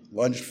because we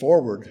lunged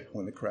forward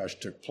when the crash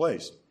took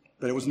place.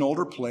 But it was an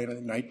older plane, I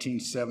think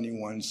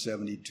 1971,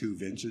 72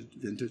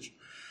 vintage.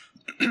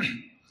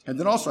 And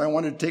then also I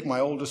wanted to take my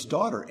oldest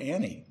daughter,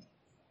 Annie.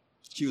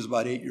 She was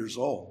about 8 years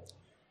old.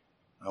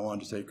 I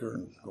wanted to take her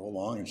and go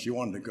along, and she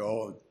wanted to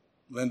go.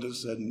 Linda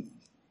said,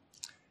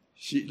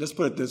 let's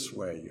put it this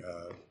way,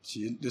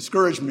 she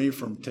discouraged me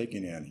from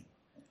taking Annie.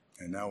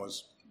 And that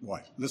was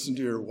why. Listen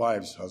to your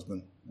wives,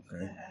 husband,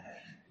 okay?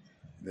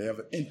 They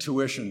have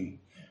intuition.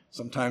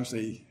 Sometimes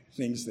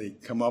things they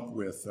come up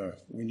with,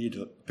 we need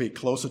to pay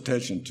close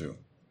attention to.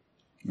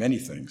 Many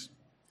things.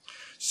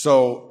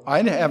 So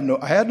I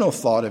had no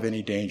thought of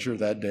any danger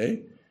that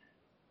day.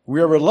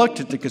 We are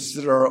reluctant to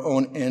consider our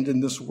own end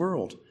in this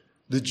world.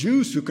 The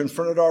Jews who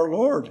confronted our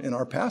Lord in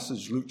our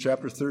passage, Luke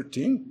chapter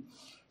 13,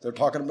 they're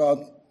talking about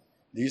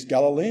these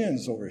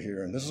Galileans over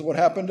here, and this is what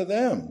happened to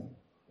them.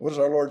 What does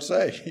our Lord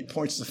say? He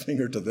points the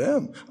finger to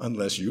them,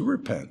 unless you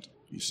repent,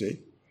 you see.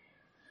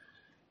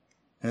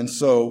 And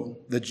so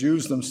the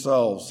Jews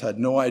themselves had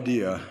no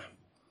idea,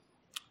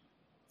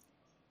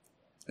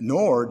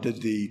 nor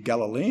did the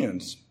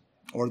Galileans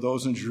or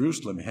those in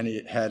Jerusalem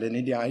had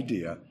any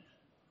idea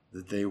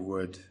that they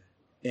would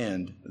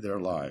end their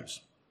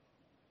lives.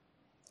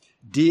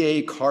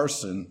 D.A.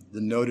 Carson, the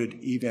noted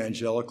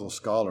evangelical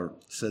scholar,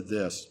 said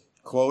this,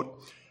 quote,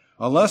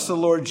 "Unless the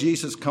Lord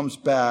Jesus comes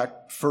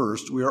back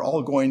first, we are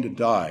all going to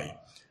die.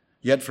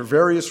 Yet for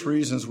various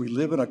reasons, we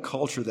live in a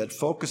culture that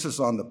focuses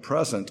on the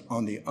present,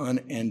 on the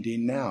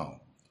unending now.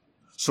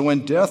 So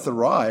when death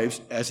arrives,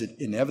 as it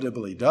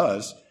inevitably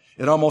does,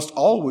 it almost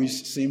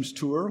always seems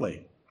too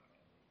early.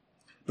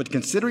 But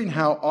considering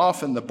how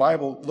often the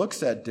Bible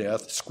looks at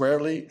death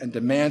squarely and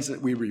demands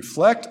that we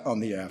reflect on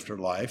the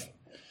afterlife,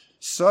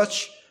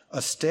 such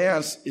a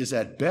stance is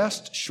at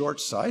best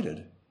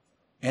short-sighted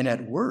and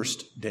at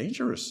worst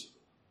dangerous,"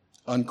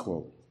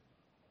 unquote.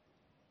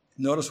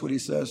 Notice what he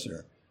says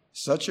here.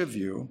 Such a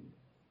view,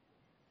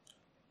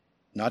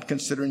 not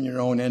considering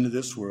your own end of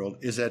this world,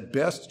 is at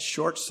best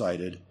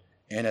short-sighted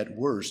and at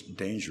worst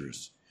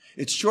dangerous.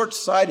 It's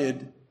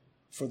short-sighted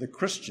for the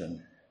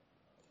Christian,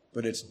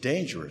 but it's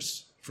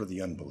dangerous for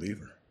the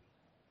unbeliever.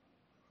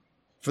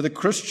 For the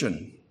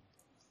Christian,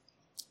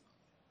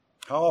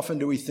 how often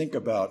do we think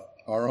about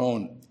our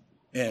own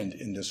end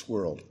in this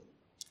world?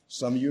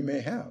 Some of you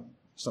may have.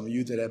 Some of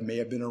you that may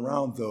have been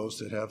around those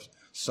that have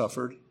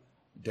suffered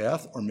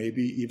death, or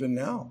maybe even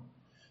now.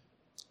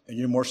 And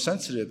you're more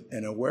sensitive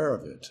and aware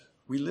of it.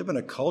 We live in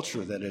a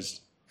culture that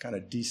is kind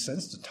of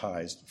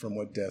desensitized from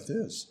what death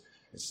is.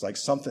 It's like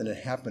something that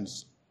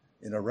happens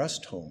in a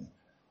rest home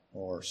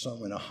or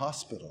some in a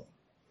hospital.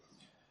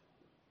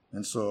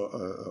 And so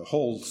a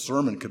whole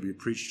sermon could be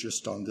preached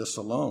just on this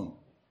alone.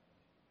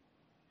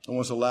 When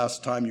was the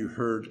last time you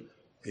heard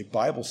a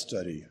Bible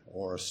study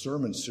or a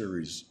sermon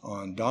series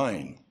on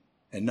dying,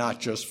 and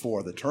not just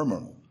for the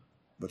terminal,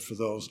 but for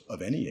those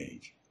of any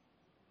age?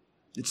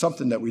 It's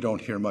something that we don't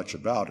hear much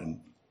about,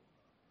 and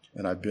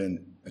I've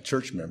been a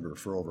church member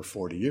for over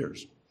 40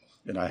 years,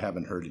 and I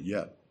haven't heard it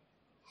yet.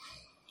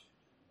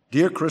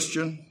 Dear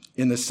Christian,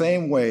 in the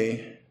same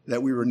way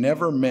that we were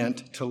never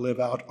meant to live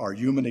out our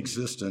human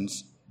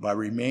existence by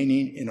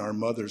remaining in our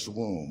mother's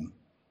womb,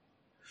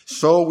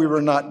 so we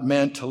were not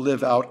meant to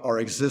live out our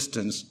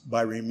existence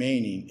by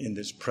remaining in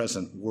this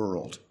present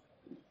world.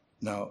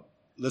 Now,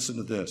 listen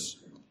to this.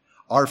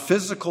 Our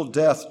physical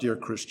death, dear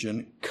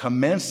Christian,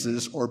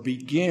 commences or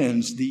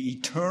begins the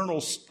eternal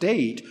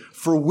state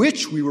for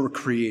which we were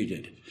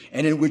created,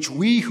 and in which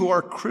we who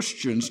are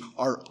Christians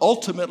are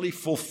ultimately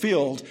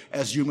fulfilled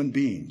as human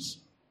beings.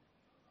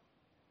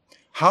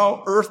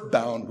 How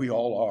earthbound we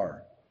all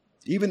are,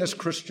 even as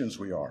Christians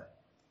we are.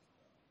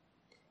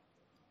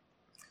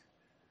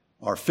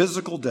 Our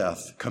physical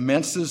death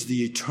commences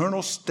the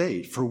eternal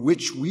state for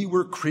which we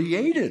were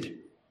created,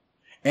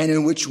 and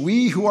in which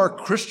we who are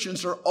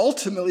Christians are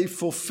ultimately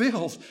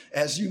fulfilled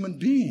as human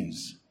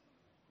beings.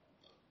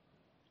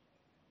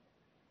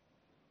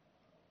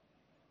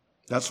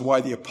 That's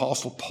why the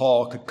Apostle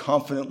Paul could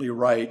confidently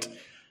write,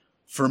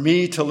 "For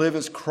me to live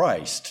is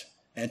Christ,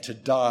 and to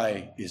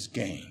die is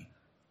gain."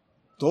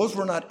 Those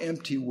were not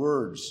empty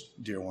words,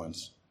 dear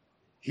ones.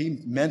 He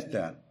meant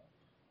that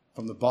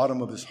from the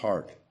bottom of his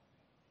heart.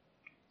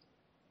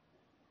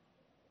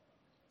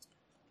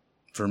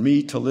 For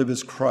me to live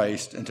is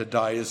Christ, and to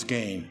die is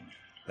gain.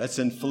 That's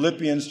in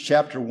Philippians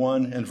chapter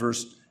 1 and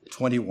verse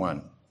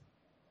 21.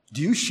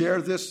 Do you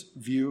share this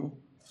view,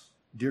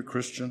 dear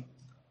Christian?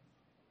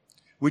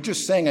 We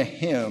just sang a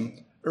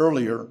hymn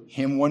earlier,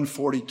 hymn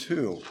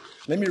 142.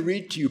 Let me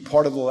read to you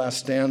part of the last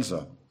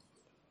stanza.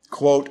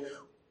 Quote,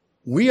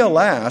 "We,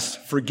 alas,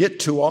 forget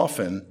too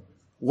often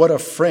what a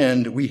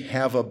friend we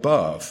have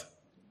above.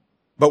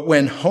 But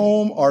when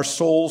home our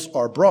souls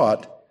are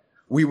brought,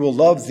 we will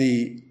love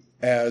thee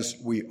as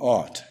we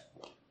ought."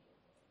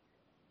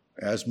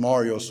 As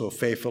Mario so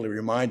faithfully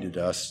reminded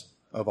us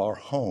of our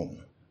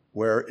home.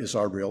 Where is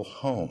our real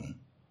home?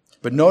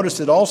 But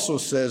notice it also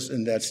says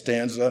in that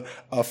stanza,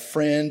 a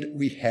friend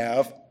we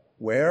have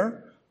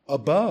where?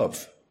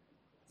 Above.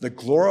 The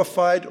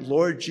glorified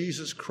Lord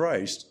Jesus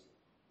Christ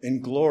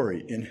in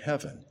glory in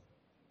heaven.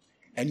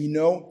 And you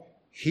know,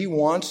 he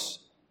wants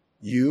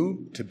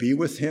you to be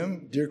with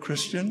him, dear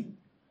Christian.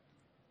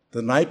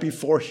 The night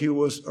before he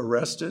was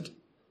arrested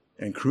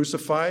and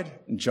crucified,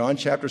 in John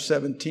chapter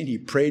 17, he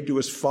prayed to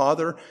his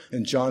Father.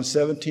 In John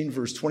 17,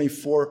 verse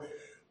 24,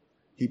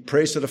 he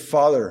prays to the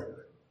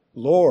Father,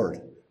 "Lord,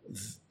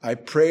 I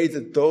pray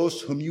that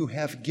those whom you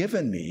have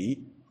given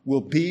me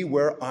will be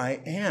where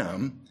I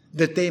am,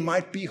 that they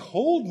might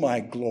behold my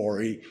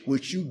glory,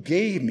 which you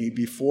gave me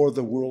before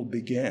the world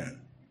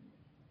began."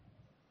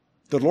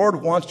 The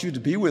Lord wants you to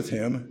be with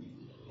him,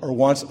 or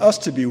wants us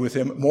to be with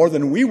him more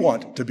than we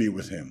want to be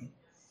with him.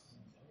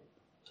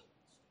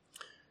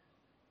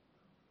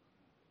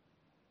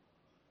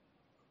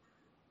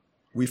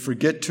 We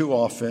forget too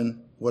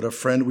often what a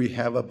friend we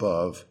have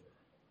above,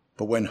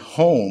 but when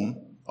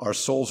home our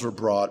souls are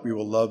brought, we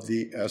will love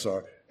thee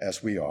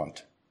as we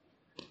ought.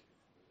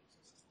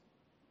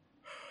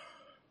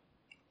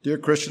 Dear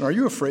Christian, are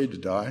you afraid to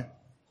die?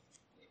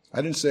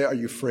 I didn't say, are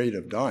you afraid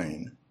of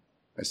dying?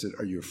 I said,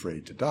 are you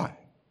afraid to die?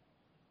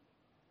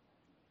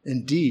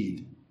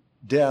 Indeed,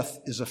 death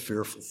is a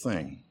fearful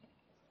thing.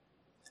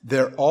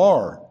 There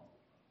are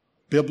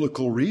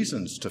biblical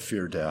reasons to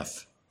fear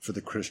death for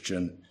the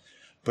Christian,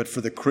 but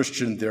for the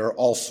Christian, there are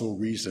also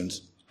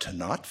reasons to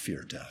not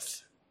fear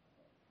death.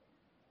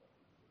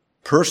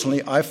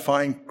 Personally, I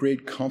find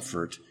great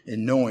comfort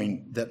in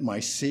knowing that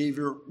my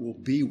Savior will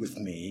be with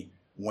me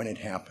when it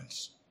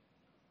happens.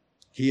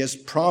 He has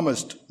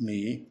promised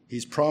me,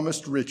 he's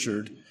promised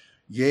Richard,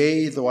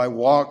 yea, though I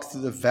walk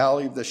through the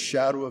valley of the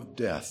shadow of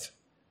death,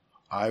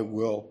 I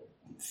will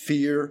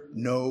fear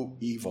no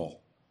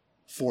evil,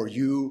 for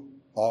you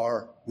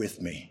are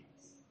with me.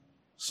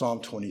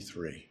 Psalm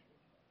 23.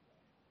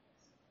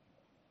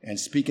 And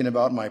speaking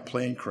about my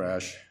plane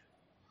crash,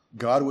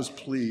 God was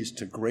pleased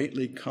to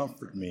greatly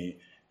comfort me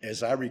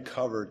as I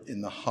recovered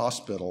in the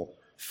hospital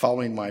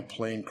following my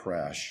plane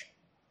crash.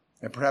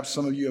 And perhaps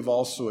some of you have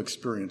also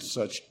experienced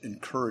such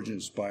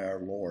encouragements by our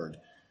Lord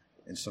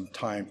in some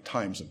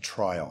times of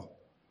trial.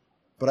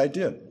 But I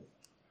did.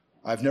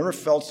 I've never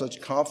felt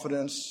such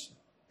confidence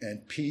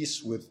and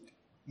peace with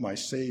my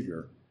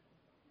Savior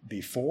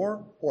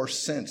before or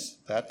since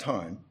that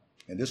time.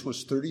 And this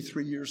was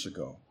 33 years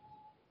ago.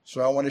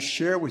 So I want to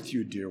share with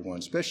you, dear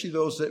ones, especially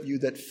those of you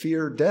that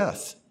fear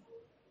death,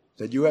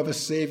 that you have a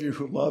Savior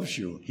who loves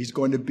you. He's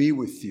going to be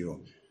with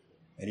you.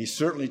 And he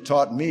certainly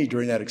taught me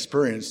during that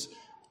experience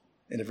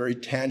in a very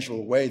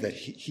tangible way that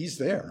he's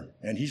there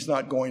and he's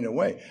not going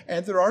away.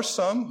 And there are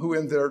some who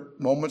in their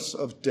moments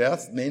of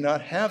death may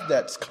not have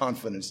that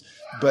confidence,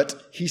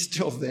 but he's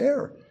still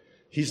there.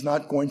 He's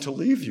not going to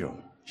leave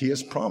you. He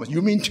has promised.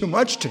 You mean too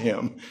much to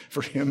him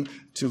for him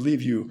to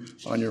leave you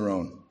on your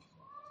own.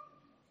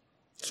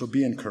 So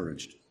be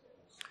encouraged.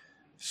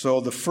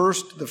 So the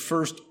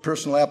first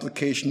personal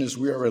application is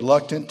we are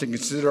reluctant to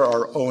consider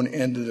our own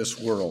end of this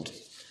world.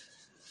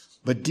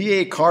 But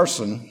D.A.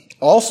 Carson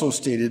also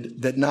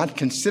stated that not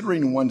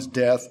considering one's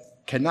death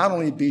can not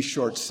only be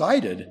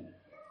short-sighted,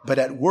 but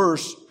at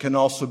worst can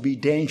also be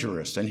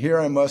dangerous. And here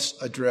I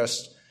must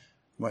address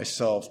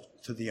myself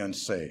to the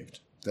unsaved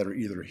that are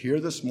either here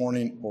this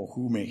morning or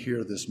who may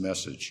hear this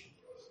message.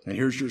 And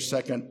here's your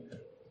second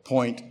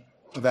point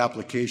of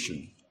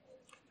application.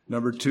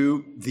 Number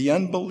 2, the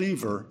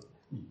unbeliever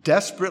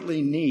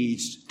desperately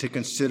needs to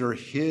consider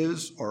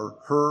his or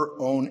her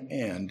own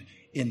end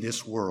in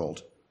this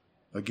world.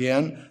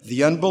 Again,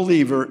 the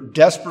unbeliever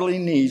desperately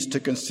needs to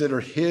consider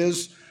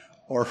his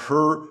or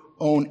her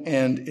own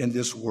end in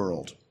this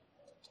world.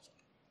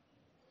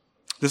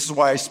 This is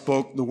why I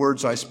spoke the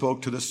words I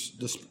spoke to the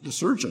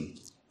surgeon.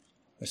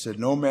 I said,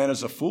 no man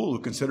is a fool who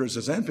considers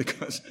his end,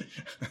 because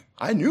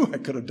I knew I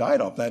could have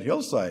died off that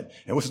hillside.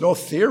 There was no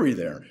theory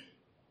there.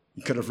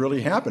 It could have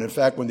really happened. In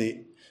fact, when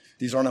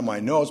these aren't on my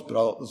notes, but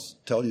I'll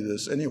tell you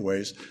this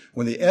anyways.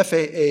 When the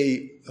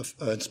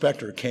FAA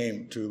inspector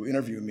came to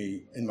interview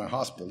me in my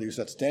hospital, he was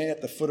standing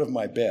at the foot of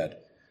my bed.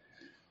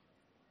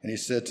 And he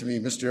said to me,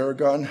 Mr.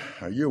 Aragon,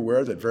 are you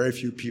aware that very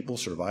few people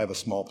survive a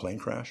small plane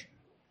crash?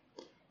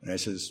 And I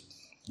says,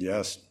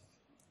 yes,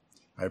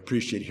 I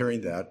appreciate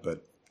hearing that,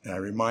 and I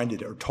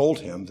reminded or told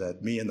him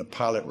that me and the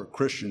pilot were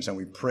Christians and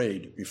we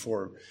prayed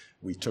before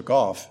we took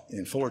off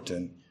in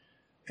Fullerton,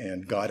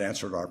 and God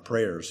answered our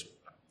prayers.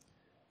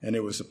 And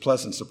it was a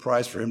pleasant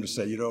surprise for him to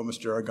say,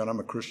 Mr. Aragon, I'm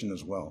a Christian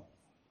as well.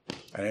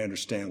 And I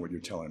understand what you're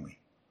telling me.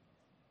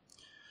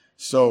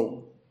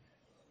 So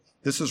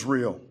this is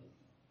real.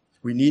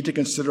 We need to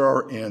consider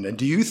our end. And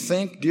do you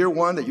think, dear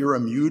one, that you're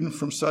immune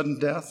from sudden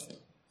death?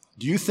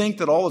 Do you think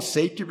that all the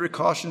safety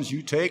precautions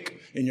you take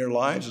in your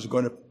lives is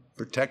going to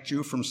protect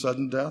you from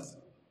sudden death?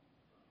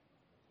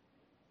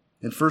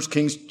 In 1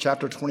 Kings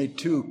chapter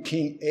 22,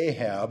 King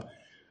Ahab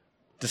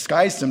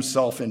disguised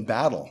himself in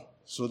battle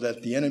so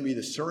that the enemy,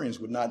 the Syrians,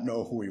 would not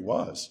know who he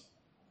was.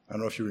 I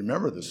don't know if you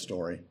remember this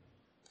story.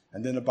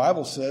 And then the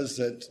Bible says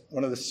that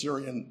one of the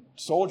Syrian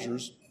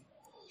soldiers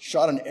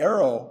shot an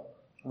arrow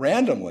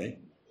randomly,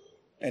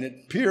 and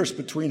it pierced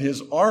between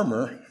his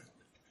armor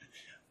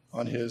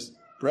on his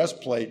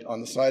breastplate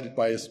on the side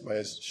by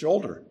his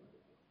shoulder.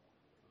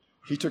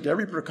 He took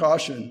every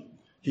precaution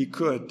he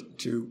could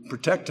to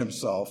protect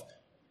himself,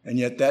 and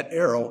yet that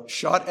arrow,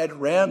 shot at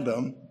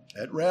random,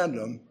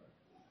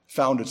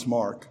 found its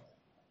mark.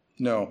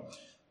 No,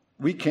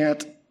 we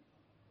can't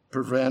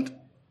prevent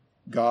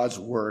God's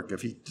work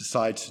if he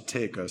decides to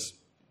take us.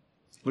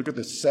 Look at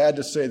this, sad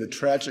to say, the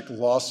tragic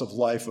loss of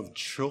life of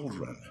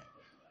children,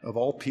 of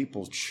all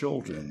people,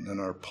 children in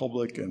our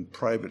public and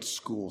private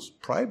schools.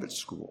 Private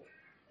school,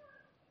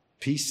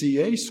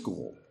 PCA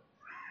school.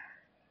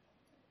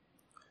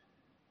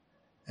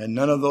 And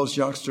none of those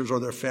youngsters or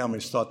their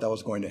families thought that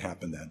was going to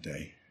happen that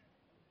day.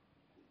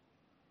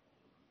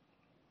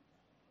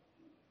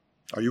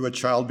 Are you a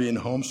child being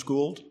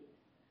homeschooled?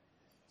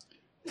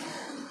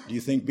 Do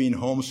you think being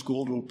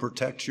homeschooled will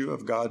protect you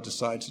if God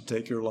decides to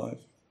take your life?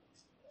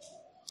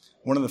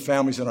 One of the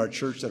families in our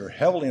church that are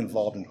heavily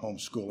involved in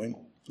homeschooling,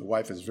 the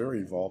wife is very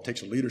involved,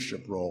 takes a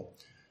leadership role.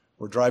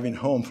 We're driving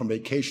home from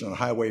vacation on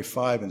Highway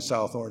 5 in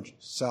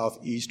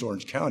southeast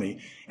Orange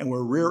County, and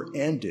we're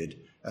rear-ended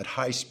at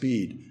high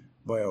speed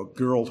by a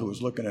girl who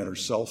was looking at her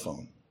cell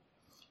phone.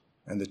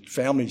 And the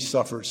family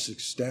suffered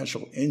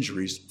substantial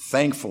injuries.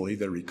 Thankfully,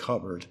 they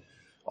recovered,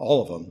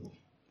 all of them.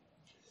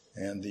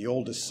 And the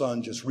oldest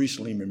son just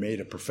recently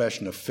made a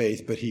profession of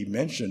faith, but he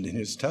mentioned in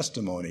his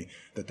testimony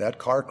that that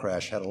car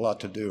crash had a lot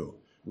to do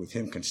with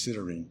him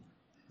considering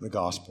the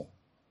gospel.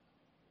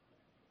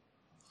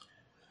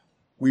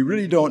 We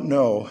really don't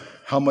know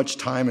how much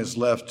time is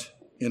left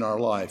in our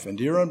life. And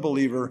dear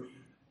unbeliever,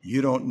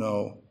 you don't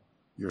know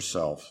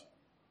yourself.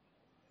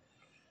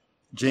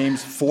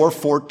 James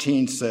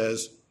 4:14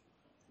 says,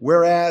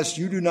 "Whereas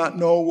you do not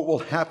know what will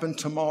happen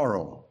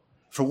tomorrow.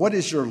 For what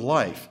is your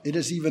life? It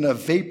is even a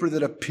vapor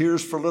that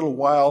appears for a little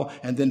while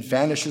and then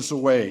vanishes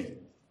away."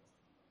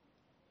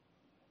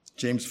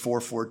 James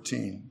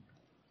 4:14.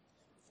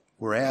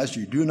 Whereas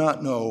you do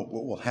not know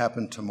what will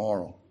happen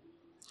tomorrow.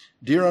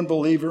 Dear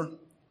unbeliever,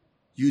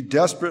 you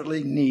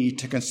desperately need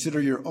to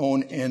consider your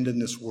own end in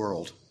this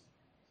world.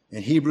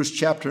 In Hebrews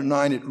chapter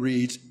 9 it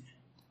reads,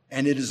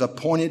 "And it is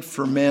appointed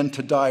for men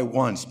to die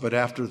once, but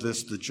after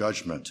this the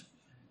judgment."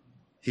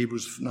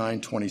 Hebrews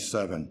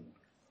 9:27.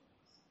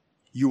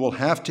 You will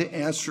have to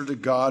answer to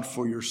God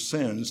for your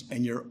sins,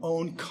 and your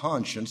own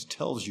conscience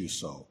tells you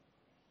so.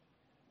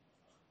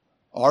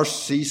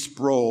 R.C.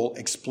 Sproul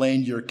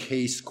explained your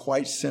case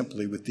quite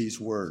simply with these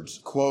words,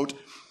 quote,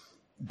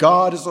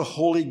 "God is a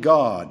holy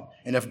God,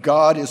 and if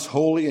God is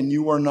holy and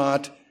you are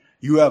not,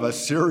 you have a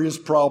serious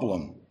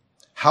problem.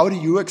 How do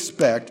you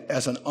expect,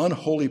 as an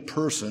unholy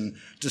person,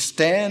 to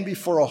stand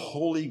before a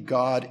holy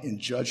God in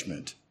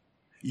judgment?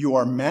 You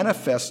are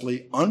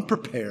manifestly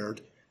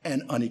unprepared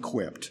and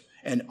unequipped.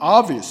 And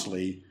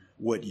obviously,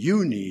 what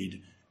you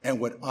need and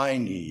what I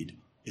need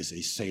is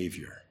a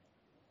Savior."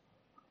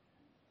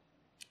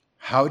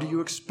 How do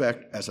you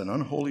expect, as an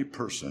unholy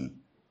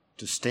person,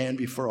 to stand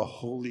before a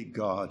holy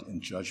God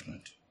in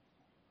judgment?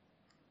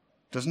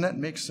 Doesn't that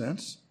make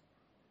sense?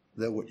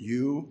 That what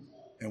you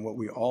and what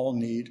we all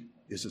need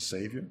is a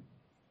Savior?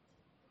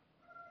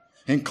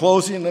 In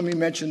closing, let me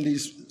mention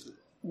these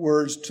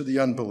words to the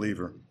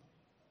unbeliever.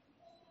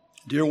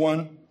 Dear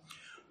one,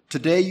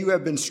 today you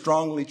have been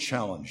strongly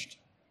challenged,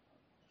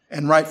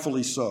 and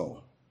rightfully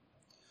so.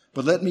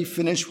 But let me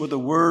finish with a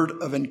word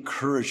of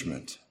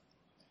encouragement,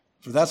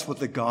 for that's what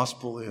the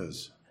gospel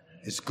is.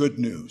 It's good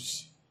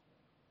news.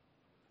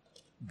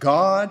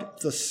 God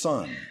the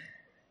Son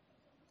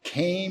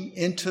came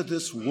into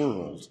this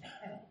world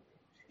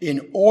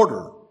in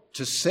order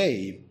to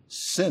save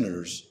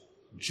sinners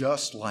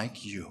just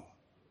like you.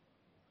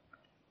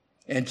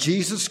 And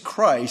Jesus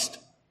Christ,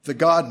 the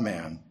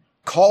God-man,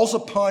 calls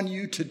upon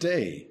you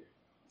today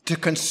to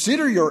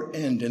consider your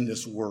end in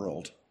this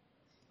world,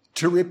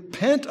 to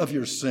repent of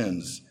your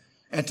sins,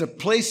 and to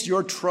place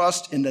your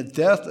trust in the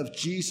death of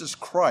Jesus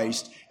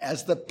Christ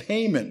as the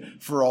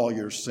payment for all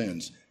your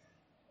sins.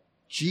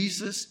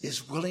 Jesus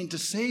is willing to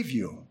save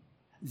you.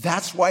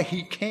 That's why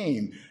he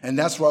came, and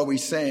that's why we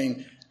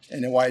sang,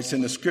 and why it's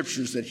in the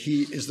scriptures, that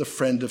he is the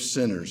friend of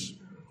sinners.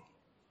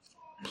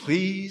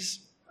 Please,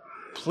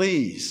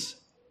 please,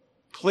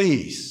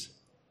 please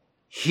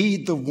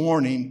heed the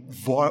warning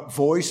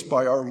voiced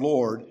by our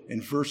Lord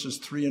in verses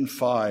 3 and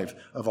 5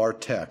 of our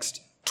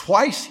text.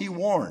 Twice he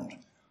warned,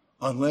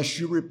 unless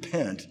you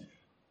repent,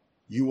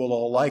 you will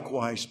all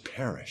likewise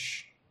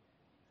perish.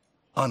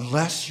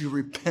 Unless you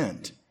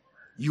repent,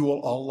 you will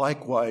all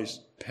likewise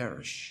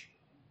perish.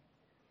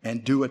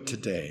 And do it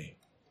today.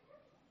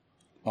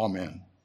 Amen.